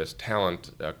that there is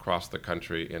talent across the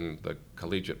country in the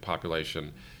collegiate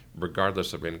population,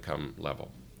 regardless of income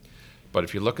level. But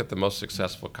if you look at the most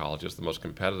successful colleges, the most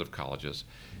competitive colleges,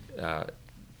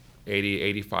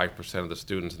 85% of the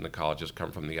students in the colleges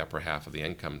come from the upper half of the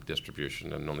income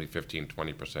distribution, and only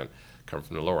 15-20% come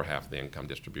from the lower half of the income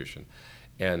distribution.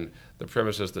 And the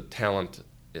premise is that talent,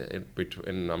 and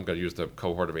I'm going to use the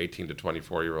cohort of 18 to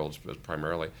 24-year-olds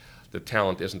primarily, the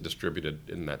talent isn't distributed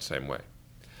in that same way.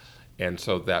 And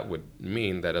so that would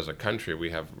mean that as a country we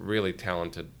have really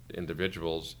talented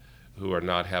individuals who are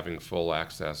not having full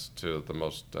access to the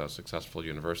most successful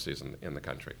universities in the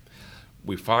country.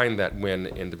 We find that when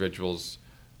individuals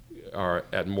are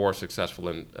at more successful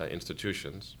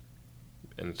institutions,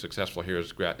 and successful here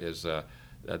is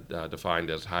defined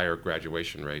as higher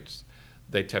graduation rates,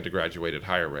 they tend to graduate at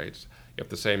higher rates. If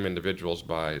the same individuals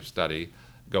by study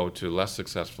go to less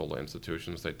successful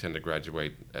institutions, they tend to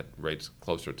graduate at rates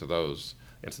closer to those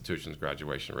institutions'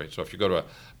 graduation rate. So if you go to a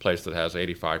place that has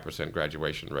 85%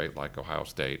 graduation rate, like Ohio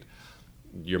State,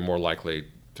 you're more likely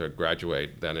to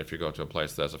graduate than if you go to a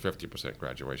place that has a 50%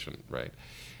 graduation rate.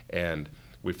 And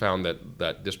we found that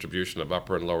that distribution of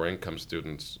upper and lower income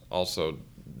students also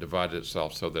divided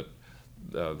itself so that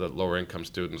the lower income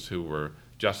students who were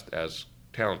just as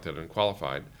talented and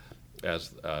qualified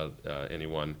as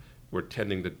anyone were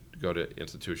tending to go to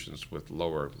institutions with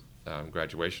lower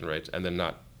graduation rates and then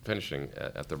not finishing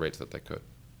at the rates that they could.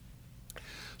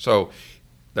 So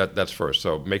that's first.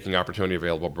 So making opportunity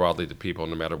available broadly to people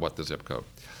no matter what the zip code.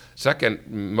 Second,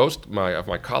 most of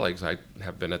my colleagues, I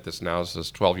have been at this now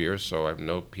since 12 years, so I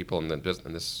know people in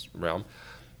this realm.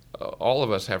 All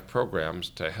of us have programs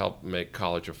to help make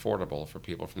college affordable for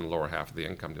people from the lower half of the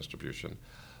income distribution.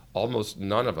 Almost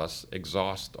none of us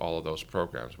exhaust all of those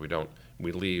programs.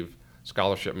 We leave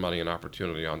scholarship money and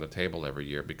opportunity on the table every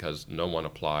year because no one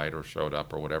applied or showed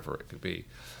up or whatever it could be.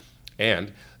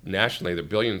 And nationally, the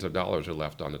billions of dollars are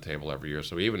left on the table every year.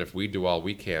 So even if we do all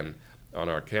we can on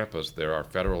our campus, there are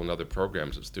federal and other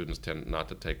programs that students tend not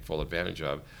to take full advantage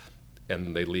of,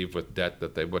 and they leave with debt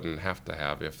that they wouldn't have to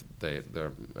have if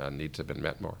their needs have been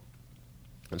met more.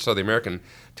 And so the American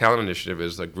Talent Initiative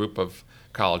is a group of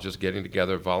colleges getting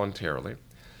together voluntarily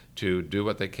to do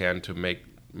what they can to make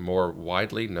more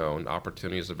widely known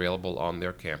opportunities available on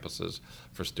their campuses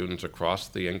for students across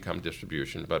the income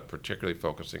distribution, but particularly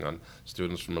focusing on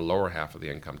students from the lower half of the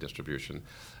income distribution,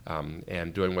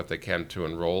 and doing what they can to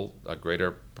enroll a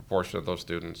greater proportion of those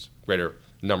students, greater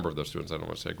number of those students, I don't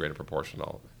want to say greater proportion,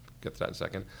 I'll get to that in a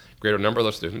second, greater number of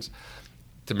those students,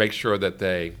 to make sure that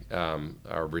they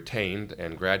are retained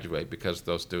and graduate, because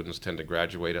those students tend to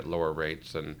graduate at lower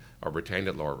rates and are retained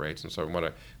at lower rates, and so we want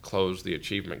to close the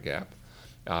achievement gap.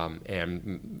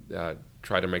 And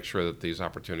try to make sure that these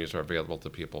opportunities are available to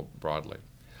people broadly.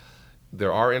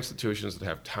 There are institutions that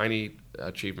have tiny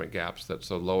achievement gaps, that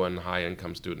so low and high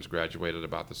income students graduate at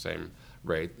about the same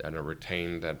rate and are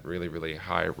retained at really, really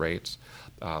high rates,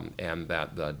 and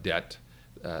that the debt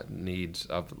needs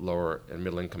of lower and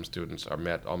middle income students are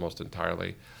met almost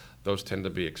entirely. Those tend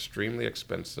to be extremely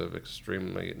expensive,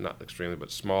 not extremely, but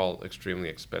small, extremely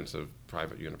expensive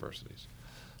private universities.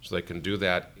 So they can do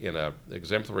that in an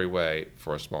exemplary way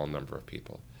for a small number of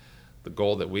people. The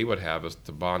goal that we would have is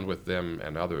to bond with them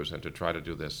and others and to try to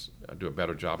do a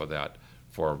better job of that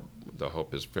for, the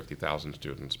hope is 50,000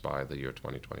 students by the year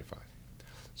 2025.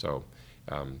 So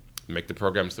make the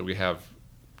programs that we have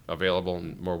available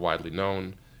and more widely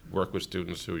known, work with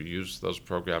students who use those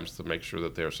programs to make sure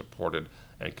that they're supported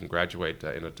and can graduate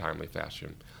in a timely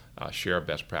fashion, share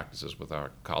best practices with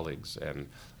our colleagues, and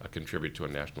contribute to a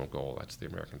national goal. That's the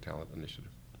American Talent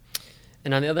Initiative.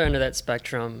 And on the other end of that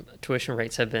spectrum, tuition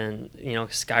rates have been,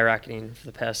 skyrocketing for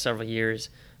the past several years.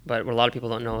 But what a lot of people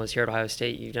don't know is here at Ohio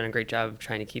State, you've done a great job of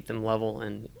trying to keep them level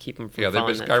and keep them from falling.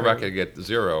 They've been skyrocketing at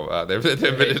zero.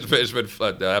 It's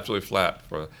been absolutely flat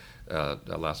for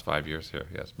the last 5 years here.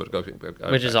 Yes, but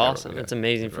which is awesome. Yeah. It's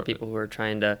amazing for people who are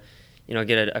trying to,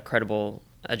 get a credible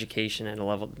education at a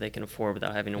level that they can afford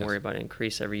without having to worry about an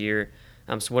increase every year.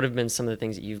 So what have been some of the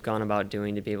things that you've gone about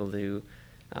doing to be able to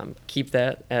keep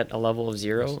that at a level of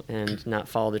zero and not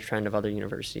follow the trend of other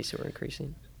universities who are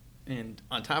increasing? And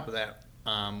on top of that,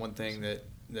 one thing that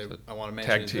I want to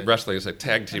mention tag is team that wrestling is a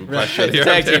tag team question here.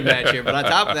 Tag team match here. But on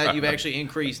top of that, you've actually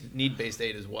increased need-based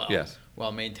aid as well. Yes.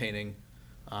 While maintaining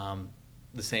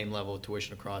the same level of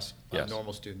tuition across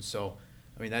normal students. So,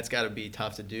 I mean, that's got to be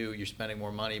tough to do. You're spending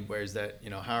more money. Where's that?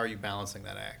 How are you balancing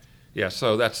that act? Yeah.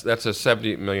 So that's a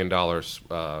 $70 million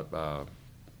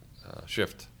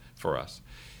shift for us,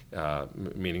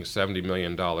 meaning $70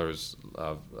 million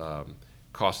of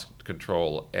cost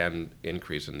control and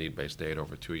increase in need-based aid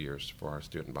over 2 years for our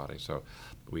student body. So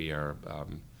we are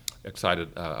excited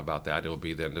about that. It will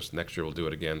be then this next year we'll do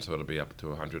it again, so it'll be up to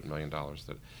 $100 million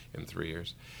in 3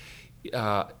 years.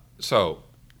 So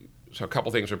a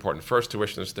couple things are important. First,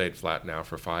 tuition has stayed flat now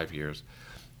for 5 years,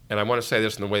 and I want to say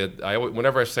this in the way that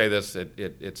whenever I say this,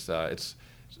 it's a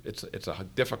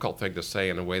difficult thing to say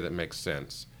in a way that makes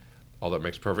sense. Although it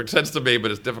makes perfect sense to me, but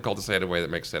it's difficult to say in a way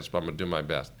that makes sense. But I'm going to do my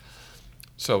best.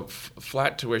 So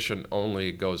flat tuition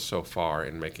only goes so far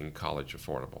in making college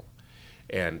affordable.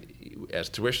 And as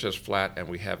tuition is flat and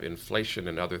we have inflation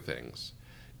and other things,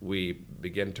 we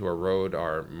begin to erode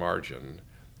our margin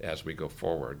as we go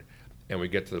forward. And we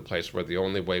get to the place where the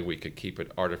only way we could keep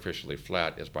it artificially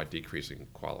flat is by decreasing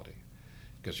quality.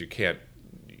 Because you can't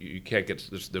get,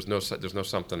 there's no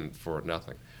something for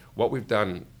nothing. What we've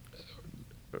done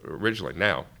originally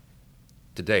now,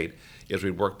 to date, is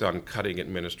we worked on cutting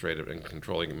administrative and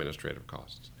controlling administrative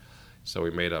costs. So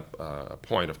we made up a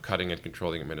point of cutting and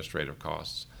controlling administrative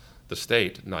costs. The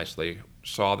state nicely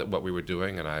saw that what we were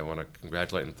doing, and I want to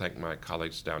congratulate and thank my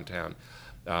colleagues downtown.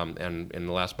 And in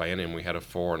the last biennium, we had a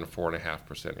 4 and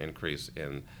 4.5% increase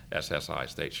in SSI,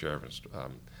 state share of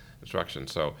instruction.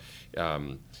 So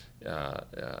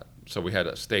we had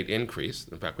a state increase.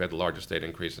 In fact, we had the largest state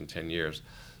increase in 10 years.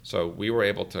 So we were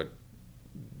able to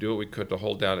do what we could to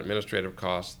hold down administrative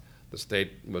costs. The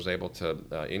state was able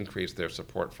to increase their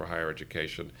support for higher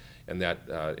education, and that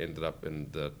ended up in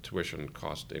the tuition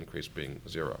cost increase being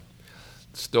zero.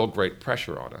 Still great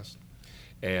pressure on us,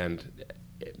 and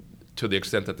to the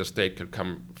extent that the state could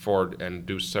come forward and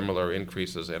do similar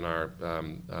increases in our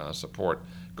support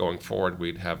going forward,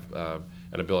 we'd have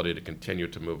an ability to continue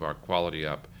to move our quality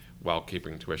up while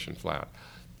keeping tuition flat.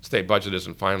 State budget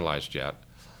isn't finalized yet.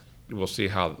 We'll see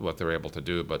what they're able to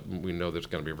do, but we know there's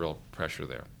going to be real pressure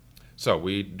there. So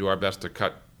we do our best to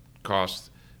cut costs.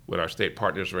 When our state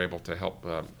partners are able to help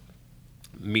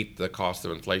meet the cost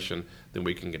of inflation, then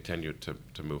we can continue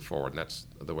to move forward, and that's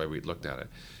the way we looked at it.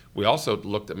 We also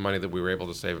looked at money that we were able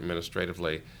to save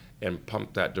administratively and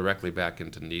pumped that directly back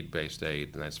into need-based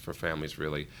aid, and that's for families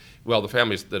really. Well, the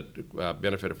families that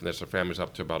benefited from this are families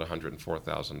up to about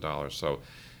 $104,000. So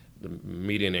the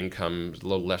median income is a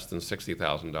little less than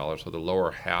 $60,000, so the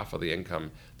lower half of the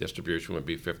income distribution would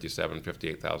be $57,000,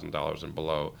 $58,000 and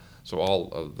below. So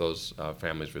all of those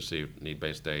families receive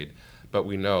need-based aid. But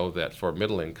we know that for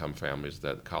middle-income families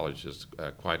that college is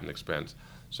quite an expense,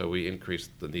 so we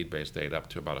increased the need-based aid up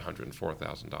to about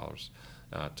 $104,000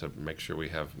 to make sure we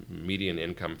have median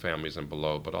income families and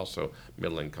below, but also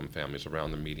middle-income families around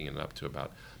the median up to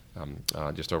about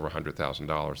just over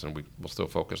 $100,000, and we will still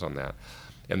focus on that.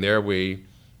 And there we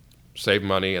saved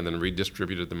money and then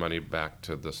redistributed the money back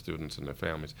to the students and their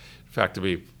families. In fact, to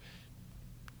be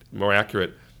more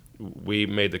accurate, we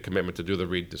made the commitment to do the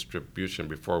redistribution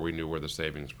before we knew where the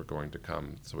savings were going to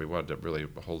come. So we wanted to really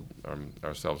hold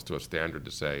ourselves to a standard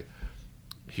to say,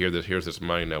 here's this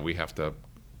money, now we have to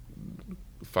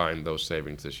find those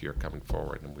savings this year coming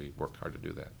forward, and we worked hard to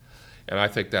do that. And I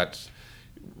think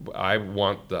I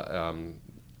want the,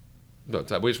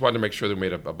 we just wanted to make sure that we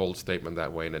made a bold statement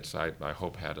that way, and I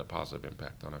hope had a positive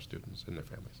impact on our students and their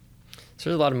families. So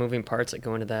there's a lot of moving parts that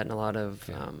go into that, and a lot of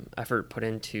effort put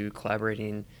into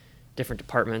collaborating different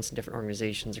departments and different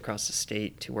organizations across the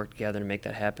state to work together to make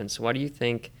that happen. So why do you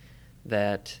think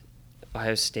that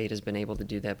Ohio State has been able to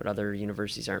do that, but other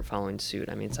universities aren't following suit?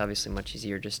 I mean, it's obviously much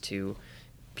easier just to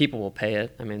people will pay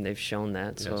it. I mean, they've shown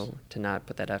that. Yes. So to not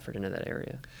put that effort into that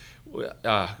area.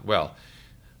 Well,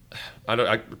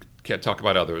 I can't talk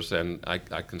about others, and I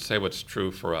can say what's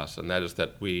true for us, and that is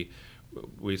that we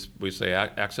say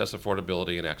access,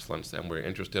 affordability, and excellence, and we're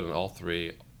interested in all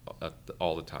three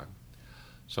all the time.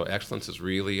 So excellence is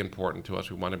really important to us.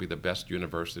 We want to be the best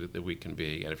university that we can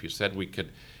be, and if you said we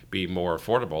could be more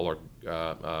affordable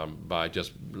or by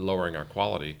just lowering our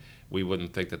quality, we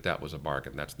wouldn't think that was a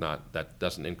bargain. That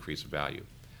doesn't increase value.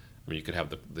 I mean, you could have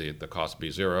the cost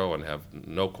be zero and have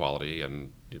no quality,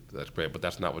 and that's great, but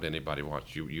that's not what anybody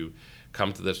wants. You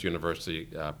come to this university,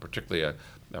 particularly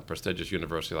a prestigious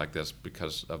university like this,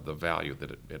 because of the value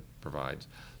that it provides.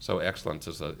 So excellence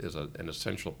is an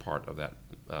essential part of that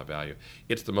value.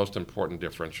 It's the most important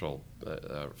differential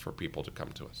for people to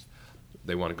come to us.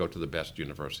 They want to go to the best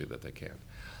university that they can.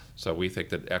 So we think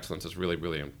that excellence is really,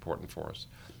 really important for us.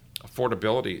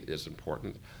 Affordability is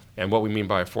important. And what we mean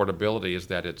by affordability is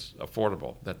that it's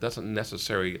affordable. That doesn't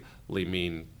necessarily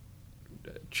mean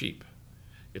cheap.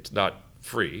 It's not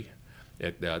free.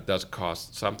 It does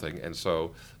cost something. And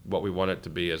so what we want it to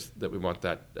be is that we want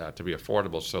that to be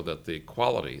affordable so that the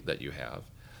quality that you have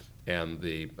and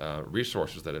the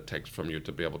resources that it takes from you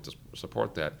to be able to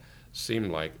support that seem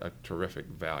like a terrific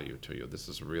value to you. This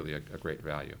is really a great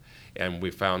value. And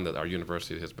we found that our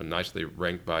university has been nicely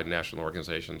ranked by national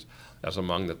organizations as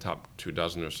among the top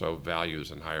 24 or so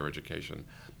values in higher education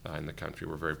in the country.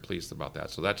 We're very pleased about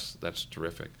that. So that's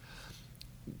terrific.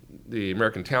 The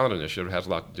American Talent Initiative has a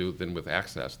lot to do then with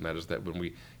access, and that is that when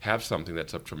we have something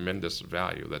that's of tremendous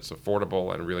value, that's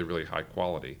affordable and really, really high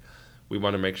quality, we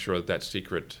want to make sure that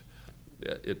secret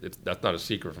that's not a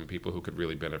secret from people who could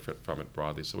really benefit from it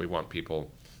broadly. So we want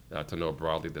people to know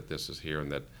broadly that this is here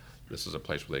and that this is a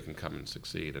place where they can come and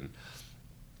succeed. And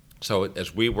so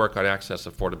as we work on access,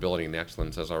 affordability, and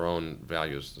excellence as our own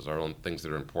values, as our own things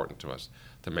that are important to us,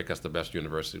 to make us the best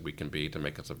university we can be, to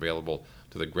make us available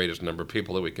to the greatest number of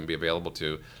people that we can be available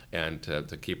to, and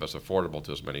to keep us affordable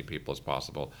to as many people as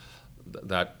possible,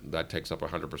 that takes up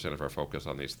 100% of our focus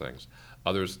on these things.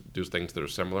 Others do things that are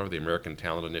similar. The American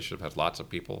Talent Initiative has lots of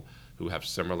people who have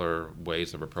similar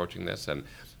ways of approaching this, and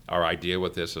our idea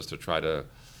with this is to try to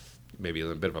maybe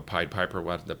a bit of a Pied Piper.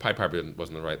 The Pied Piper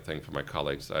wasn't the right thing for my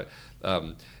colleagues.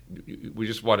 We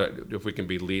just want to, if we can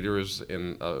be leaders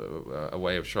in a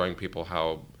way of showing people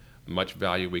how much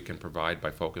value we can provide by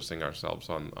focusing ourselves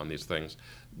on these things,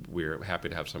 we're happy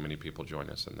to have so many people join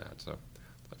us in that. So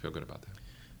I feel good about that.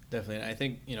 Definitely. And I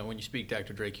think, when you speak,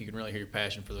 Dr. Drake, you can really hear your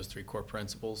passion for those three core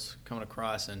principles coming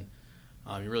across, and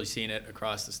you're really seeing it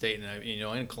across the state. And,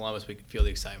 in Columbus, we can feel the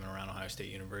excitement around Ohio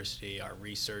State University, our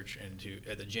research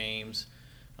at the James,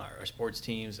 our sports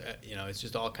teams. It's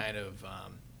just all kind of,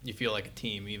 you feel like a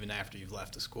team even after you've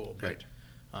left the school. Right.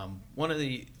 One of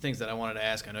the things that I wanted to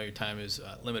ask, I know your time is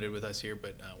limited with us here,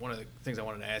 but one of the things I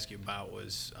wanted to ask you about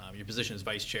was your position as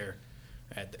vice chair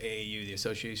at the AAU, the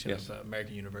Association Yes. of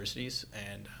American Universities.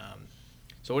 And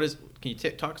so can you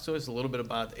talk to us a little bit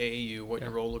about the AAU, what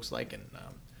your role looks like, and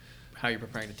how you're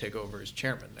preparing to take over as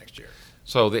chairman next year?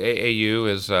 So the AAU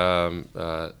is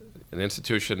an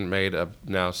institution made of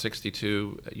now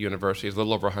 62 universities, a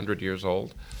little over 100 years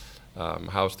old.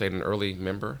 Ohio State, an early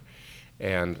member.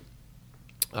 And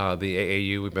the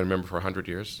AAU, we've been a member for 100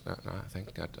 years, I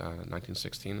think,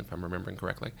 1916, if I'm remembering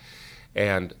correctly.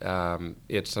 And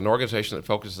it's an organization that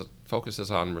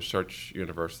focuses on research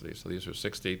universities. So these are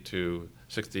 60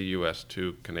 U.S.,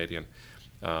 2 Canadian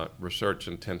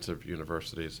research-intensive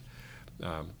universities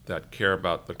that care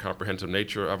about the comprehensive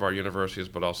nature of our universities,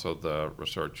 but also the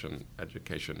research and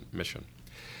education mission.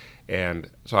 And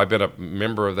so I've been a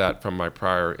member of that from my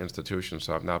prior institution,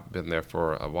 so I've now been there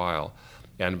for a while,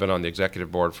 and been on the executive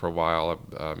board for a while,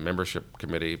 a membership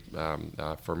committee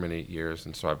for many years,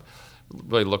 and so I've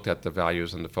really looked at the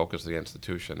values and the focus of the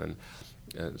institution.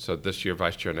 And so this year,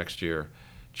 vice chair, next year,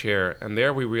 chair. And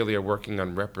there we really are working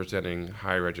on representing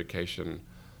higher education,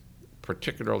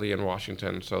 particularly in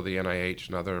Washington, so the NIH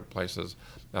and other places,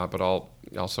 but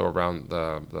also around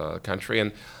the country.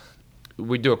 And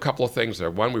we do a couple of things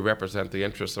there. One, we represent the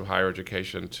interests of higher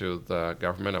education to the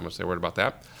government. I'm going to say a word about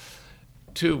that.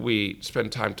 Two, we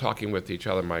spend time talking with each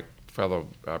other, my fellow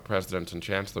presidents and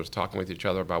chancellors, talking with each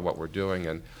other about what we're doing.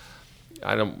 And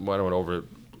I don't want to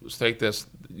overstate this.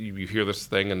 You hear this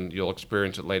thing, and you'll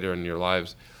experience it later in your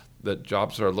lives, that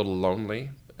jobs are a little lonely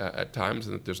at times,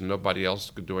 and that there's nobody else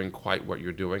doing quite what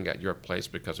you're doing at your place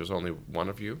because there's only one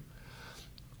of you,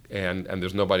 and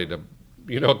there's nobody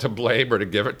to blame or to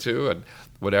give it to, and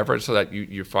whatever. So that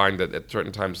you find that at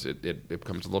certain times it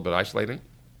becomes a little bit isolating.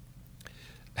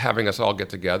 Having us all get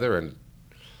together and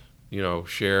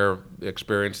share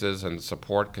experiences and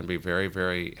support can be very,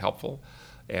 very helpful.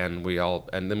 And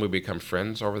then we become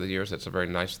friends over the years. It's a very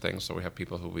nice thing. So we have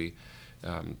people who we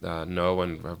know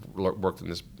and have worked in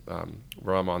this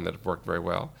realm on that have worked very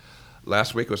well.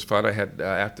 Last week was fun. I had,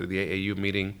 after the AAU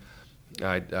meeting,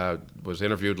 I was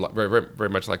interviewed very, very, very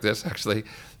much like this, actually,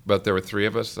 but there were three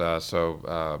of us.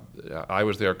 So I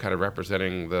was there kind of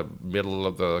representing the middle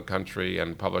of the country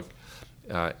and public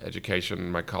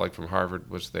education. My colleague from Harvard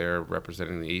was there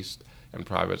representing the East and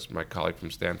privates. My colleague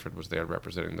from Stanford was there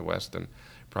representing the West and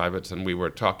privates. And we were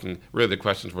talking, really the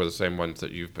questions were the same ones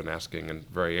that you've been asking and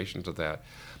variations of that.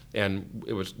 And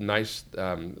it was nice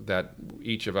that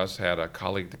each of us had a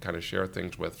colleague to kind of share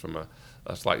things with from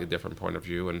a slightly different point of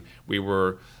view. And we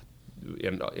were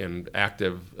in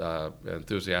active,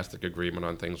 enthusiastic agreement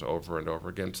on things over and over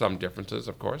again. Some differences,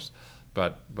 of course,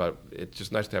 but it's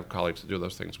just nice to have colleagues to do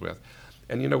those things with.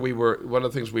 And one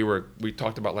of the things we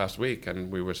talked about last week, and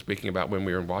we were speaking about when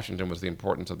we were in Washington, was the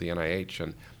importance of the NIH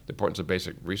and the importance of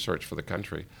basic research for the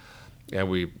country. And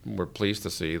we were pleased to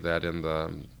see that in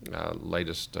the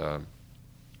latest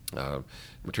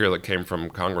material that came from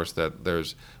Congress,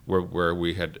 that where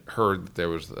we had heard that there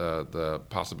was the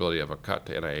possibility of a cut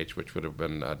to NIH, which would have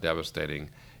been devastating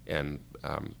and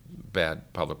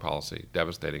bad public policy,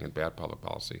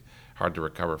 hard to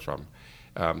recover from.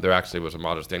 There actually was a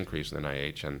modest increase in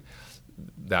NIH, and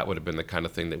that would have been the kind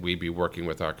of thing that we'd be working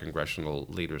with our congressional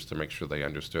leaders to make sure they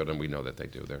understood, and we know that they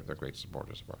do. They're great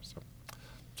supporters of ours.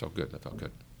 So good. That felt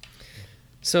good.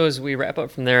 So as we wrap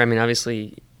up from there, I mean,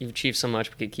 obviously you've achieved so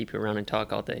much. We could keep you around and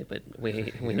talk all day, but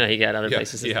we know you got other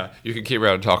places. Yeah, you can keep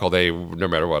around and talk all day, no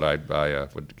matter what. I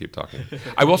would keep talking.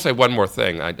 I will say one more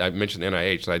thing. I mentioned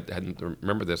NIH. I hadn't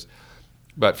remembered this.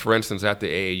 But for instance, at the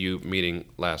AAU meeting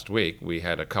last week, we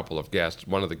had a couple of guests.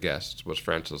 One of the guests was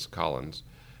Francis Collins,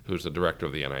 who's the director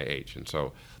of the NIH. And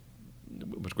so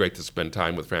it was great to spend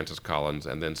time with Francis Collins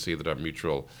and then see that our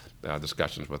mutual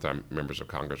discussions with our members of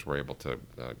Congress were able to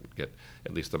get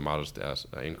at least a modest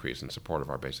increase in support of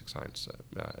our basic science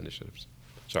initiatives.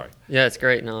 Sorry. Yeah, it's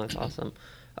great. No, it's awesome.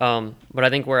 But I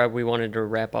think where we wanted to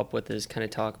wrap up with is kind of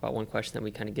talk about one question that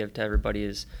we kind of give to everybody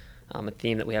is a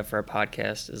theme that we have for our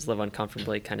podcast is live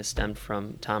uncomfortably, kind of stemmed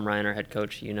from Tom Ryan, our head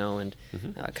coach, and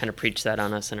kind of preached that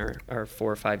on us in our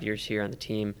 4 or 5 years here on the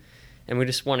team. And we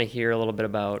just want to hear a little bit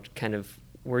about kind of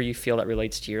where you feel that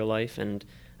relates to your life and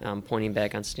pointing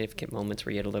back on significant moments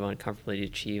where you had to live uncomfortably to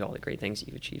achieve all the great things that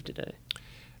you've achieved today.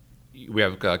 We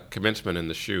have commencement in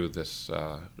the SHU this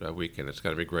weekend. It's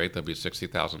going to be great. There'll be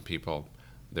 60,000 people.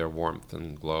 Their warmth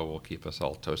and glow will keep us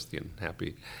all toasty and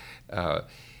happy.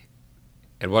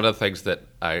 And one of the things that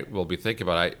I will be thinking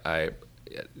about,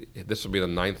 this will be the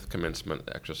 9th commencement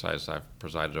exercise I've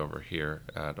presided over here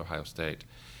at Ohio State.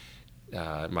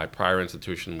 My prior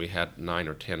institution, we had 9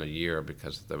 or 10 a year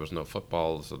because there was no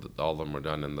football, so all of them were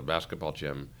done in the basketball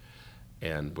gym.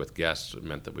 And with guests, it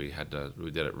meant that we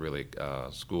did it really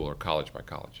school or college by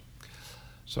college.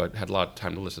 So I had a lot of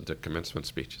time to listen to commencement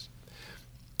speeches.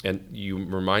 And you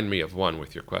remind me of one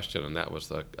with your question, and that was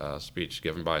the speech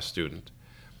given by a student.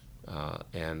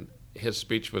 And his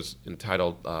speech was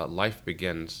entitled, Life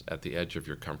Begins at the Edge of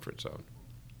Your Comfort Zone.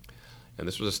 And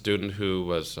this was a student who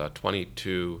was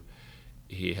 22.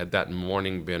 He had that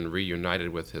morning been reunited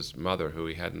with his mother, who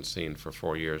he hadn't seen for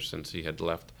 4 years since he had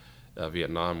left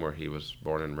Vietnam, where he was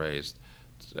born and raised,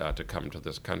 to come to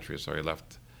this country. So he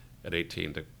left at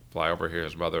 18 to fly over here.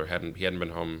 His mother he hadn't been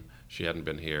home. She hadn't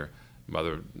been here.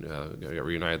 Mother got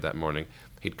reunited that morning.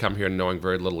 He'd come here knowing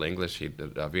very little English.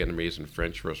 Vietnamese and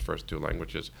French were his first 2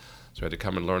 languages. So he had to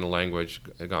come and learn a language,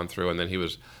 had gone through, and then he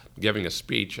was giving a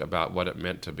speech about what it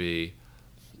meant to be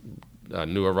a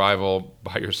new arrival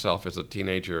by yourself as a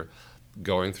teenager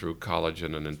going through college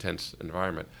in an intense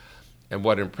environment. And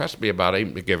what impressed me about it,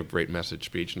 he gave a great message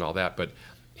speech and all that, but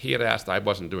he had asked, I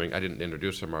didn't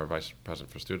introduce him, our vice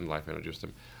president for student life introduced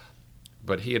him,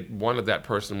 but he had wanted that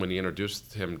person, when he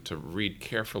introduced him, to read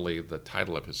carefully the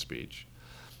title of his speech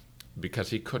because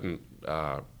he couldn't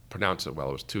pronounce it well.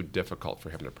 It was too difficult for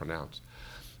him to pronounce.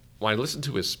 When I listened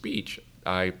to his speech,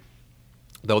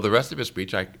 though the rest of his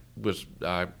speech was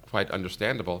quite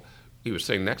understandable, he was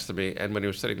sitting next to me, and when he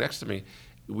was sitting next to me,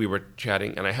 we were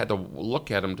chatting, and I had to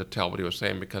look at him to tell what he was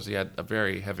saying because he had a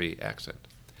very heavy accent.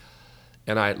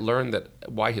 And I learned that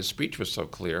why his speech was so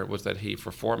clear was that he,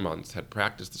 for 4 months, had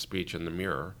practiced the speech in the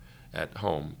mirror at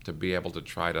home to be able to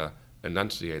try to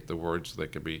enunciate the words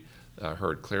that could be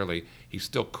heard clearly. He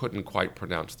still couldn't quite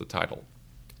pronounce the title.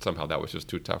 Somehow that was just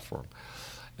too tough for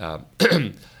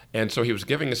him. And so he was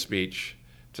giving a speech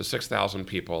to 6,000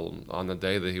 people on the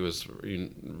day that he was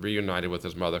reunited with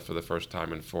his mother for the first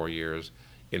time in 4 years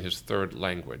in his third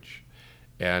language.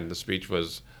 And the speech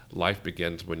was, life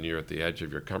begins when you're at the edge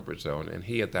of your comfort zone. And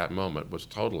he, at that moment, was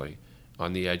totally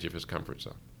on the edge of his comfort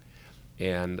zone.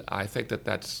 And I think that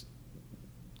that's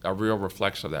a real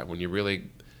reflection of that, when you really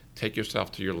take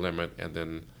yourself to your limit and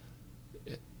then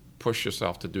push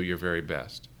yourself to do your very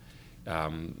best.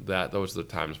 Those are the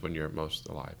times when you're most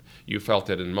alive. You felt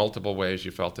it in multiple ways.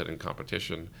 You felt it in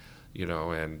competition,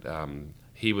 and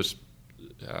he was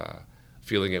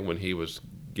feeling it when he was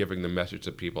giving the message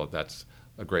to people. That's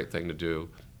a great thing to do.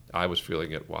 I was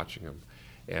feeling it watching him,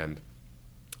 and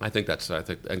I think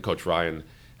and Coach Ryan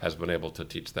has been able to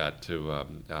teach that to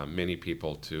many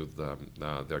people, to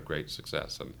their great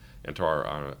success and to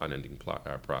our unending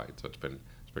pride. So it's been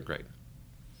great.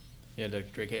 Yeah, Dr.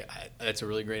 Drake, that's a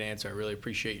really great answer. I really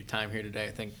appreciate your time here today.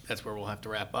 I think that's where we'll have to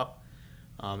wrap up.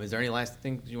 Is there any last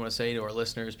things you want to say to our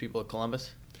listeners, people of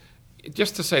Columbus?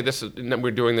 Just to say this,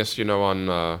 we're doing this,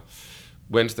 on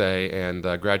Wednesday, and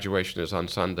graduation is on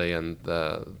Sunday, and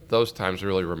those times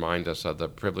really remind us of the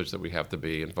privilege that we have to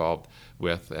be involved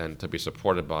with and to be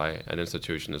supported by an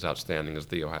institution as outstanding as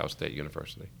The Ohio State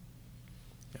University.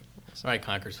 Yep. All right,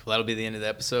 Conkers. Well, that'll be the end of the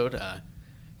episode.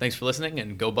 Thanks for listening,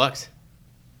 and go Bucks.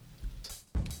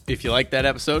 If you liked that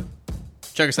episode,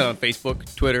 check us out on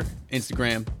Facebook, Twitter,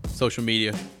 Instagram, social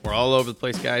media. We're all over the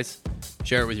place, guys.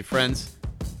 Share it with your friends.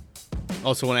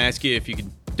 Also want to ask you if you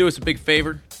could do us a big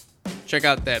favor. Check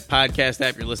out that podcast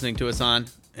app you're listening to us on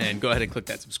and go ahead and click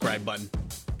that subscribe button.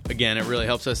 Again, it really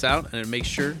helps us out, and it makes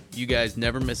sure you guys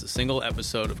never miss a single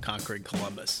episode of Conquering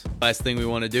Columbus. Last thing we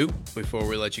want to do before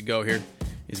we let you go here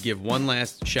is give one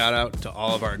last shout out to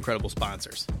all of our incredible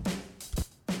sponsors.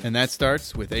 And that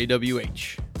starts with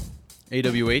AWH.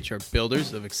 AWH are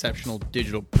builders of exceptional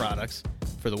digital products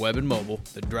for the web and mobile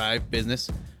that drive business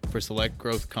for select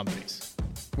growth companies.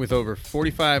 With over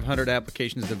 4,500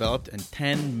 applications developed and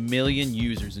 10 million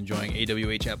users enjoying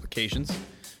AWH applications,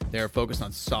 they are focused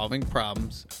on solving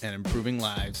problems and improving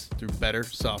lives through better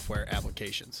software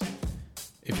applications.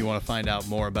 If you want to find out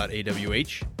more about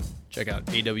AWH, check out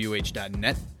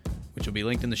awh.net, which will be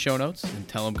linked in the show notes, and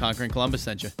tell them Conquering Columbus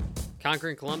sent you.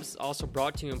 Conquering Columbus is also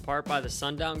brought to you in part by the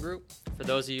Sundown Group. For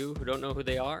those of you who don't know who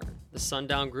they are, the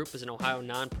Sundown Group is an Ohio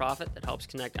nonprofit that helps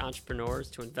connect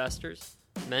entrepreneurs to investors,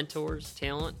 mentors,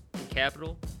 talent, and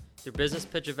capital through business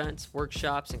pitch events,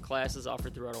 workshops, and classes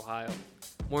offered throughout Ohio.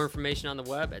 More information on the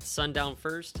web at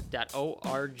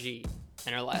sundownfirst.org.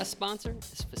 And our last sponsor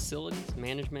is Facilities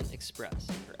Management Express,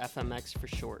 or FMX for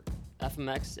short.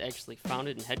 FMX is actually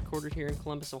founded and headquartered here in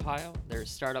Columbus, Ohio. They're a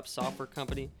startup software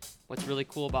company. What's really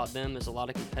cool about them, there's a lot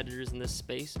of competitors in this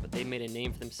space, but they made a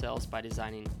name for themselves by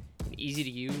designing an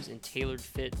easy-to-use and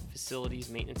tailored-fit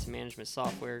facilities maintenance and management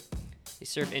software. They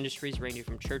serve industries ranging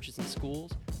from churches and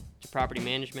schools to property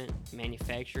management,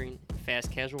 manufacturing, and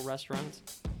fast casual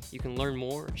restaurants. You can learn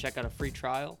more or check out a free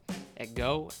trial at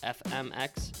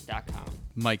gofmx.com.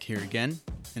 Mike here again,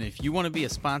 and if you want to be a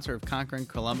sponsor of Conquering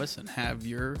Columbus and have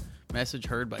your message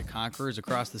heard by conquerors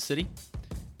across the city,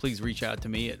 please reach out to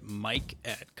me at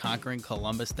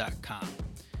mike@conqueringcolumbus.com.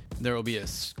 There will be a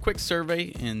quick survey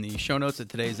in the show notes of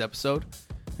today's episode,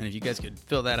 and if you guys could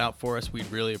fill that out for us,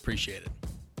 we'd really appreciate it.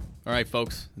 All right,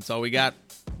 folks, that's all we got.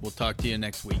 We'll talk to you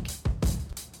next week.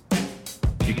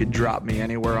 You could drop me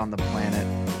anywhere on the planet,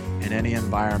 in any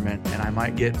environment, and I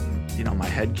might get, my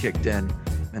head kicked in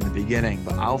the beginning,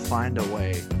 but I'll find a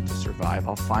way to survive.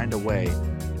 I'll find a way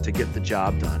to get the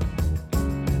job done.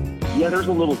 Yeah, there's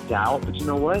a little doubt, but you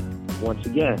know what? Once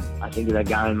again, I think of that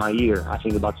guy in my ear. I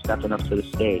think about stepping up to the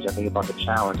stage. I think about the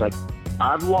challenge.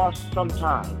 I've lost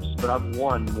sometimes, but I've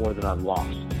won more than I've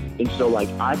lost. And so,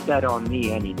 I bet on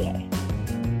me any day.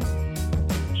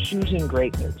 Choosing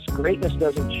greatness. Greatness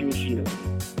doesn't choose you.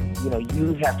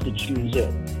 You have to choose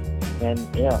it. And,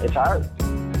 it's hard.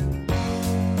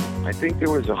 I think there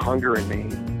was a hunger in me.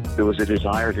 There was a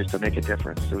desire just to make a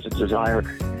difference. There was a desire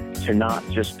to not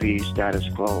just be status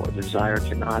quo, a desire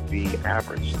to not be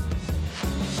average.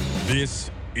 This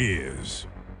is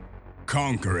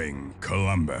Conquering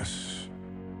Columbus.